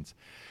of scenes.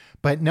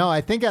 But no,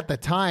 I think at the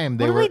time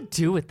what do they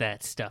do with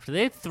that stuff? Do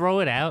they throw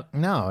it out?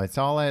 No, it's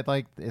all in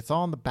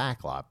the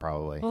back lot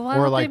probably, well, why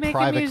or don't like they make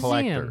private a museum?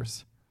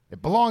 collectors.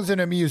 It belongs in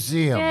a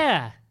museum.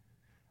 Yeah.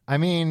 I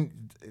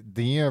mean,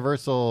 the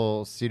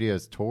Universal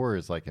Studios tour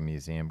is like a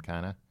museum,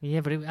 kind of.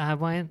 Yeah, but I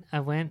went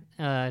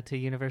to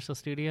Universal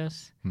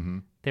Studios. Mm-hmm.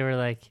 They were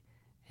like,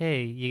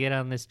 "Hey, you get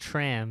on this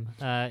tram.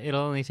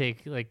 It'll only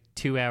take like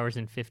 2 hours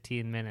and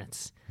 15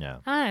 minutes." Yeah,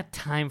 I don't have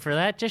time for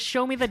that. Just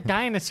show me the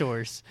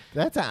dinosaurs.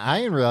 I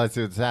didn't realize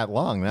it was that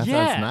long. That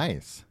sounds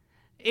nice.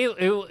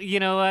 You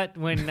know what?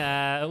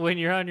 When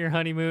you're on your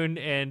honeymoon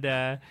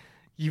and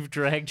you've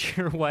dragged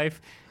your wife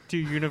to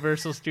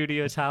Universal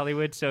Studios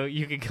Hollywood so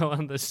you could go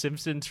on the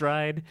Simpsons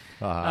ride,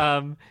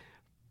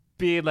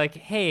 being like,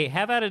 hey,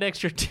 how about an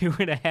extra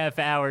 2.5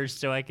 hours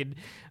so I can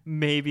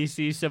maybe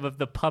see some of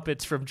the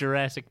puppets from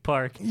Jurassic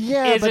Park?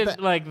 Yeah,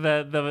 isn't like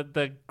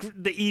the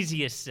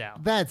easiest sell.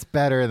 That's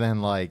better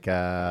than like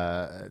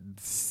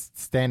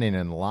standing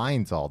in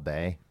lines all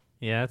day.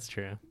 Yeah, that's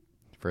true.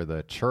 For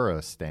the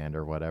churro stand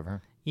or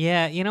whatever.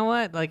 Yeah, you know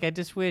what? Like, I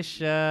just wish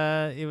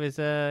it was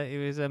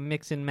a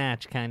mix and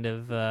match kind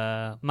of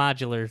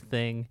modular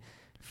thing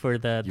for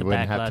the. You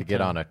wouldn't have to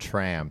get on a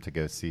tram to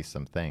go see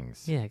some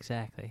things. Yeah,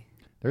 exactly.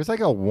 There's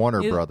like a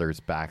Warner Brothers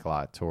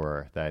backlot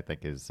tour that I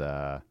think is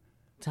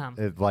Tom,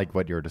 like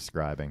what you're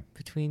describing.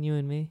 Between you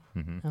and me,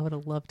 I would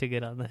have loved to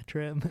get on that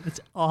tram.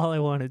 That's all I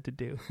wanted to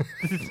do.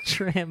 The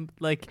tram,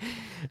 like,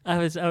 I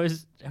was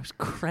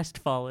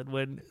crestfallen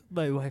when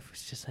my wife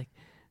was just like,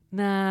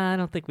 "Nah, I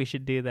don't think we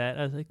should do that."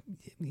 I was like,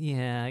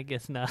 "Yeah, I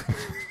guess not."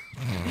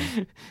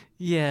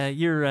 Yeah,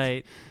 you're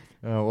right.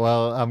 Oh,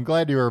 well, I'm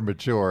glad you were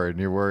mature and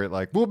you were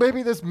like, well,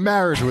 maybe this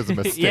marriage was a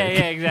mistake. yeah,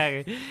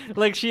 exactly.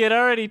 Like, she had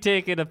already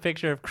taken a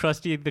picture of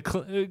Krusty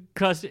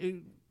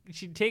the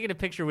she'd taken a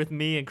picture with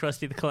me and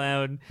Krusty the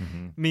Clown,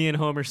 me and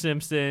Homer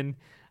Simpson.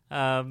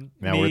 Now,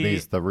 were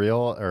these the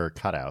real or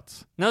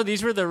cutouts? No,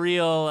 these were the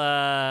real.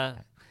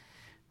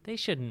 They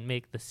shouldn't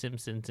make the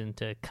Simpsons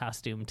into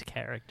costumed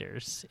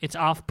characters. It's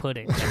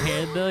off-putting.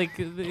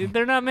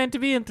 They're not meant to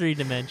be in 3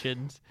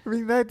 dimensions. I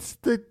mean, that's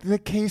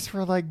the case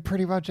for like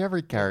pretty much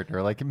every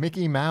character. Like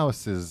Mickey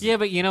Mouse is. Yeah,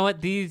 but you know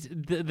what?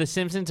 The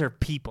Simpsons are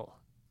people,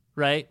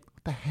 right?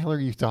 What the hell are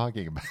you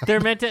talking about? They're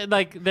meant to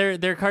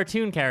they're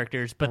cartoon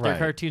characters, but they're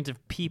cartoons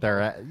of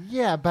people.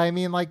 Yeah, but I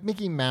mean, like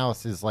Mickey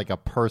Mouse is like a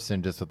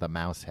person just with a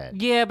mouse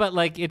head. Yeah, but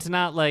like it's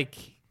not like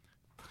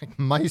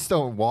mice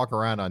don't walk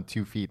around on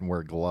 2 feet and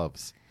wear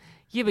gloves.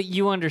 Yeah, but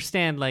you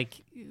understand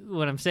like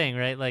what I'm saying,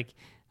 right? Like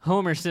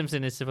Homer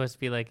Simpson is supposed to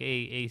be like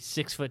a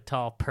 6 foot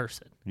tall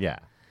person. Yeah.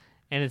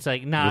 And it's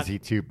like not. Was he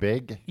too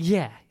big?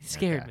 Yeah, he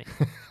scared me.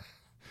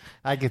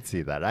 I could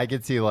see that. I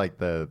could see like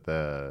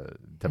the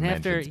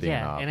dimensions being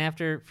off. And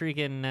after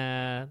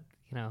freaking,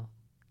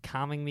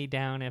 calming me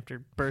down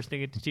after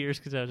bursting into tears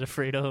because I was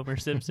afraid of Homer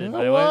Simpson.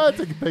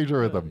 Take a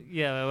picture with him.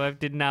 Yeah, my wife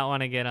did not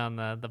want to get on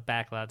the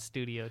Backlot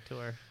studio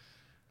tour.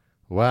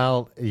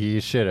 Well, you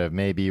should have.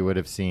 Maybe you would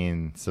have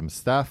seen some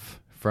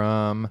stuff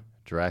from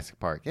Jurassic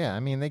Park. Yeah, I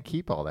mean, they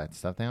keep all that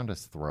stuff. They don't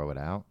just throw it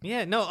out.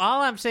 Yeah, no,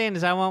 all I'm saying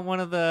is I want one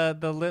of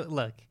the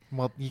look.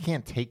 Well, you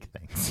can't take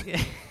things.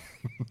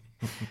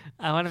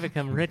 I want to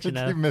become rich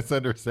enough. You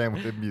misunderstand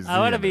what a museum I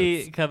want to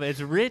is. become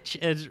as rich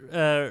as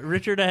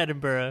Richard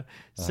Attenborough.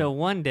 So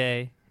one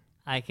day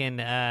I can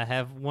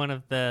have one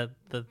of the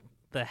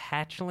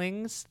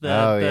hatchlings.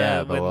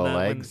 The little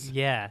legs.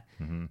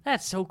 Mm-hmm.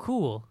 That's so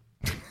cool.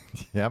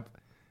 Yep.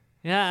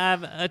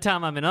 Yeah,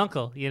 Tom, I'm an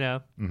uncle,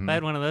 Mm-hmm. If I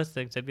had one of those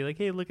things, I'd be like,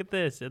 hey, look at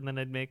this. And then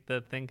I'd make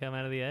the thing come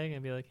out of the egg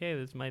and be like, hey,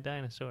 this is my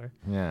dinosaur.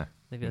 Yeah.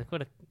 They'd be like,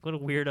 what a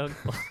weird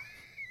uncle.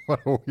 What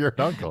a weird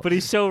uncle. But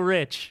he's so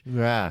rich.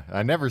 Yeah,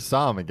 I never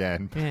saw him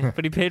again. Yeah,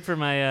 but he paid for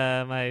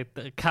my my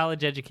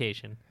college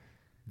education.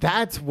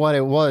 That's what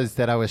it was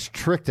that I was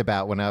tricked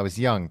about when I was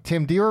young.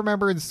 Tim, do you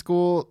remember in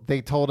school they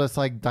told us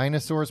like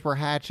dinosaurs were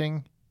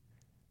hatching?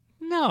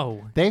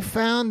 No. They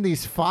found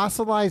these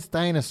fossilized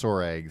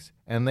dinosaur eggs,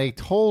 and they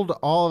told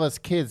all of us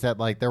kids that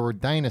like there were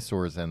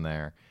dinosaurs in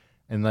there,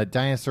 and the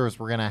dinosaurs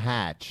were gonna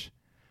hatch.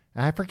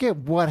 And I forget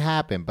what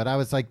happened, but I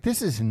was like,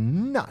 "This is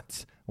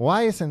nuts!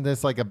 Why isn't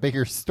this like a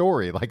bigger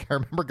story?" Like I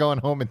remember going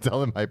home and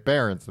telling my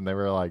parents, and they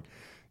were like,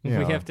 "We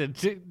have to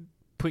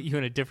put you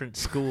in a different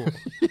school."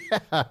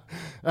 Yeah,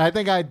 I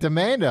think I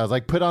demanded. I was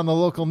like, "Put on the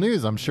local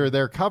news. I'm sure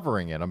they're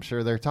covering it. I'm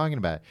sure they're talking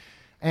about it."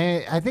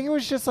 And I think it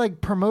was just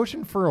like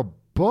promotion for a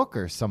book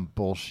or some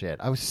bullshit.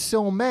 I was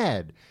so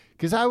mad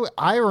because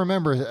I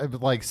remember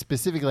like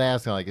specifically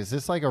asking like, is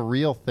this like a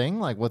real thing?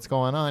 Like what's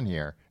going on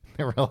here?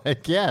 They were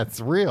like, yeah, it's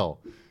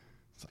real.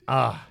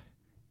 I'm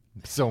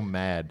so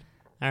mad.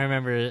 I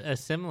remember a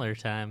similar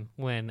time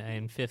when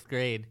in 5th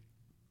grade,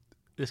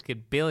 this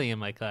kid Billy in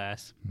my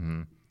class.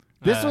 Mm-hmm.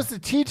 This was the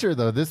teacher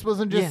though. This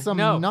wasn't just some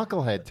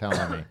knucklehead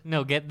telling me.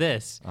 No, get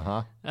this.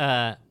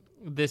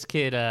 This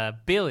kid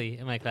Billy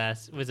in my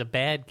class was a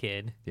bad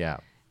kid. Yeah.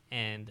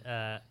 And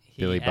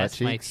he Billy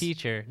asked my Buttcheeks?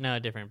 teacher, no, a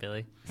different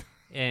Billy.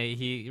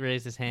 He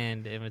raised his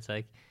hand and was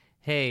like,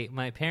 hey,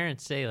 my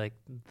parents say, like,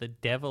 the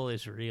devil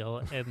is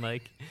real, and,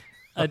 like,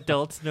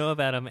 adults know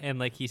about him, and,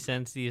 like, he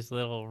sends these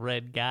little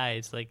red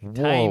guys, like,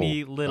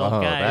 tiny little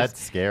guys. That's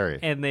scary.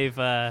 And they've,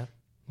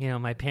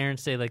 my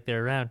parents say, like,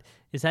 they're around.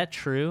 Is that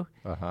true?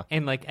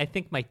 And, like, I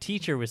think my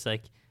teacher was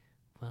like,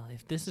 well,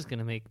 if this is going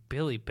to make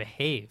Billy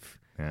behave,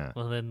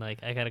 well, then,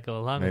 like, I got to go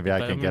along with it.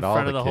 Maybe I can get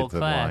all the kids in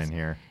line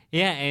here.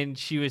 Yeah, and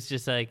she was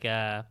just like...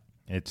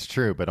 it's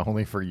true, but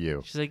only for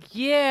you. She's like,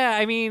 yeah,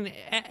 I mean,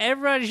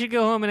 everybody should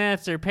go home and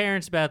ask their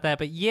parents about that,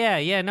 but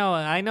no,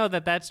 I know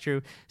that that's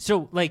true.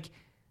 So, like,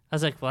 I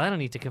was like, well, I don't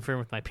need to confirm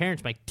with my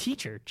parents. My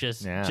teacher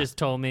just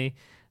told me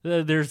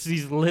there's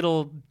these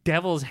little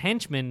devil's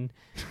henchmen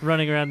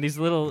running around, these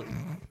little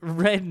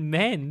red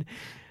men,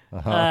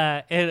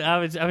 and I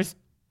was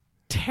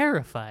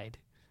terrified.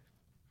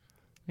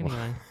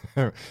 Anyway.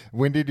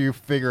 When did you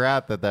figure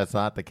out that that's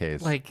not the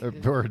case? Like,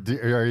 or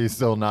are you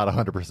still not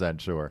 100%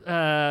 sure?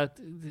 A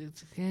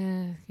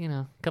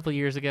couple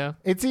years ago.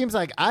 It seems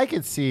like I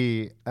could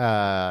see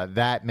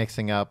that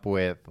mixing up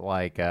with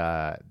like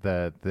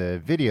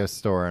the video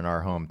store in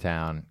our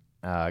hometown,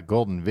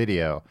 Golden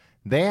Video.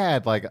 They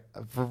had like,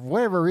 for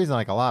whatever reason,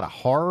 like a lot of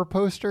horror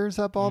posters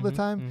up all the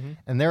time,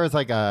 and there was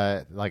like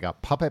a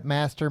Puppet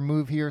Master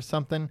movie or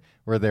something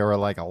where there were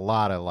like a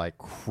lot of like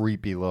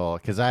creepy little.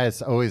 Because I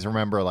always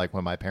remember like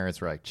when my parents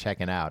were like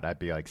checking out, I'd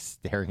be like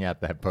staring at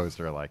that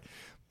poster like,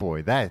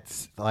 boy,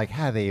 that's like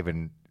how they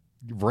even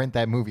rent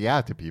that movie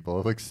out to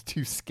people. It looks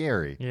too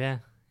scary. Yeah,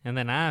 and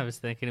then I was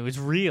thinking it was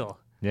real.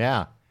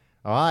 Yeah,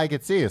 oh, I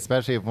could see,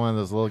 especially if one of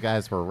those little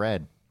guys were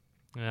red.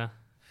 Yeah.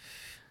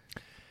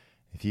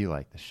 If you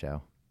like the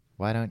show,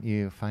 why don't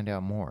you find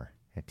out more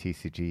at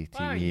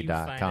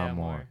tcgte.com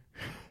more?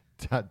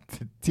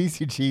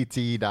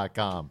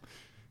 tcgte.com.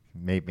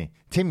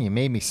 Tim, you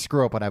made me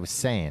screw up what I was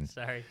saying.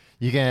 Sorry.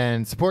 You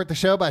can support the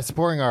show by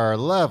supporting our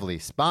lovely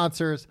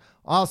sponsors.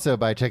 Also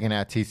by checking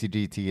out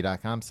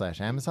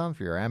tcgte.com/Amazon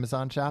for your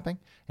Amazon shopping,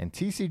 and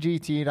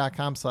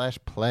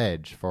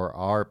tcgte.com/pledge for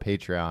our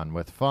Patreon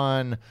with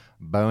fun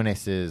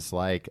bonuses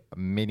like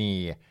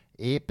mini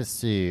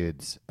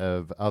episodes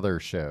of other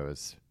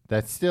shows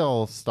that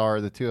still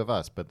star the two of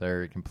us, but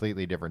they're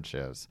completely different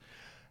shows.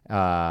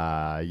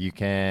 You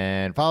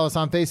can follow us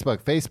on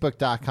Facebook,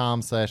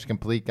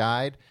 facebook.com/complete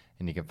guide.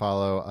 And you can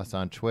follow us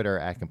on Twitter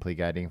at Complete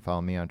Guide. You can follow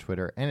me on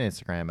Twitter and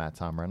Instagram at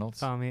Tom Reynolds.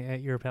 Follow me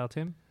at your pal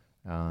Tim.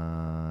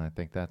 I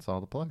think that's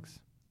all the plugs.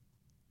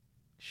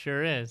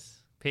 Sure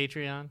is.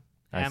 Patreon,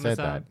 I Amazon. said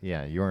that.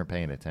 Yeah, you weren't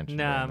paying attention.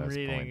 No, during I'm those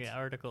reading points.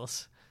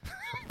 articles.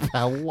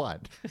 About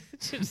what?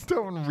 Just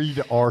don't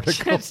read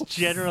articles. Just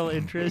general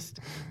interest.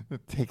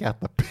 Take out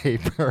the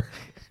paper.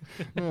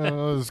 I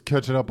was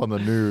catching up on the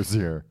news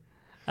here.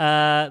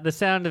 The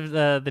sound of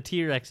the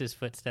T-Rex's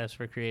footsteps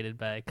were created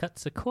by cut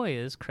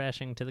sequoias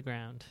crashing to the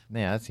ground.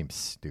 Yeah, that seems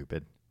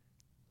stupid.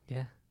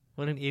 Yeah.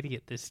 What an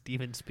idiot this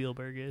Steven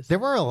Spielberg is. There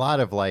were a lot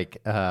of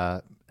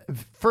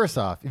first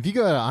off, if you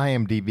go to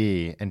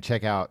IMDb and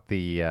check out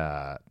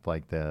the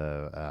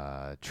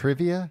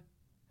trivia,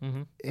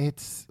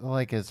 it's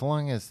like as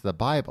long as the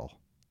Bible.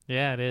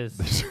 Yeah, it is.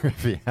 The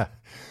trivia.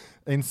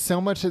 And so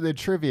much of the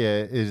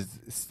trivia is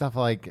stuff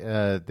like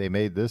they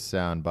made this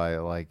sound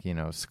by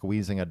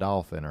squeezing a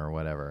dolphin or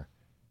whatever.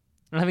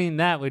 I mean,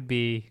 that would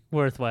be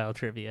worthwhile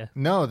trivia.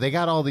 No, they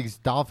got all these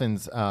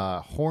dolphins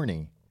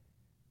horny.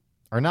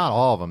 Or not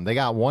all of them. They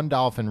got one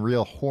dolphin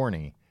real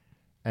horny,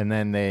 and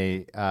then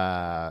they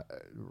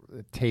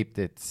taped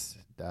its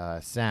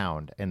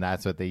sound, and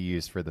that's what they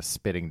used for the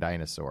spitting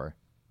dinosaur.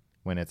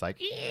 When it's like,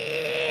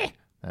 eee!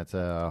 That's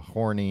a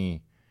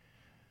horny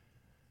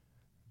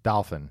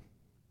dolphin.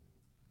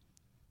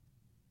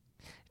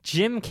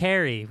 Jim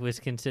Carrey was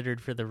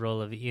considered for the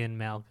role of Ian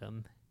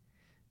Malcolm.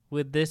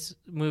 Would this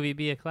movie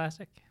be a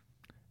classic?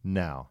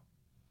 No.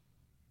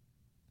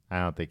 I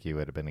don't think he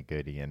would have been a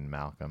good Ian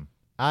Malcolm.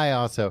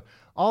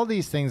 All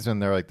these things when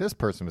they're like, this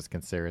person was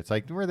considered, it's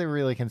like, were they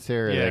really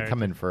considered? Yeah, They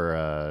come in for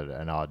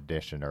an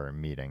audition or a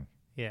meeting.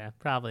 Yeah,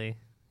 probably.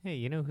 Hey,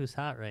 you know who's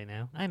hot right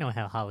now? I know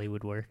how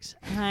Hollywood works.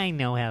 I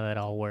know how that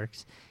all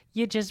works.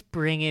 You just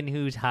bring in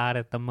who's hot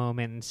at the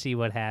moment and see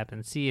what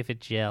happens. See if it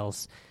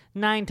gels.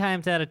 9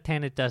 times out of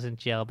 10, it doesn't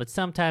gel, but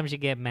sometimes you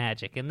get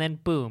magic, and then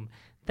boom,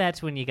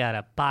 that's when you got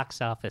a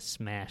box office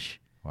smash.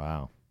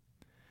 Wow.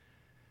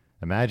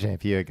 Imagine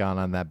if you had gone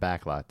on that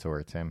backlot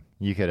tour, Tim.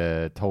 You could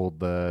have told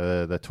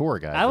the tour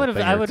guide. I would have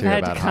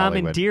had to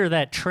commandeer Hollywood.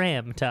 that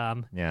tram,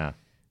 Tom. Yeah.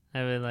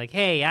 I'd be like,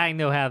 hey, I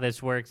know how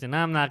this works, and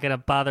I'm not gonna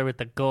bother with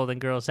the Golden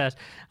Girls house.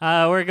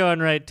 We're going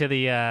right to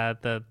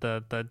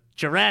the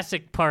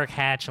Jurassic Park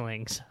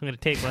hatchlings. I'm gonna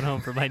take one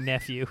home for my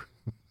nephew.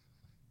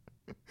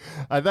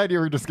 I thought you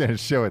were just gonna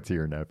show it to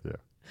your nephew.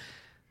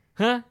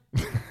 Huh?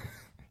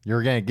 You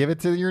were gonna give it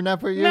to your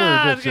nephew? No, or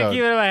I was just gonna show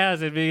keep it at my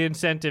house. It'd be an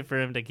incentive for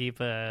him to keep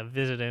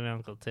visiting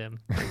Uncle Tim.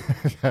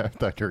 I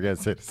thought you were gonna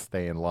say to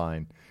stay in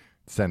line.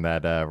 Send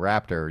that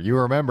raptor. You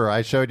remember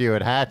I showed you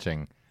it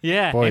hatching.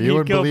 Yeah. Boy, and you he'd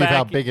wouldn't go believe back,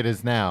 how big it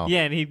is now.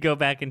 Yeah, and he'd go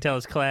back and tell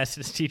his class,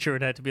 and his teacher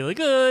would have to be like,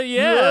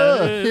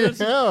 yeah.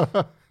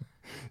 Yeah.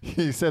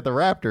 He said the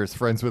raptor's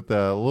friends with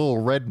the little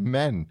red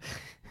men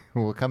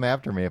who will come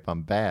after me if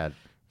I'm bad.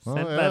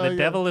 Sent by the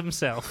devil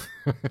himself.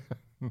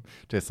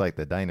 Just like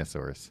the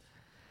dinosaurs.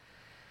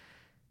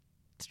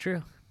 It's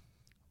true.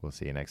 We'll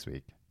see you next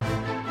week.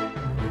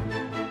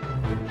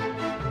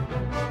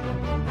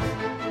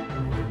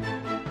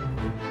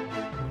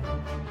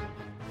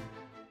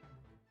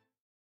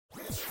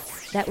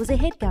 That was a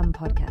HeadGum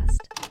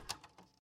podcast.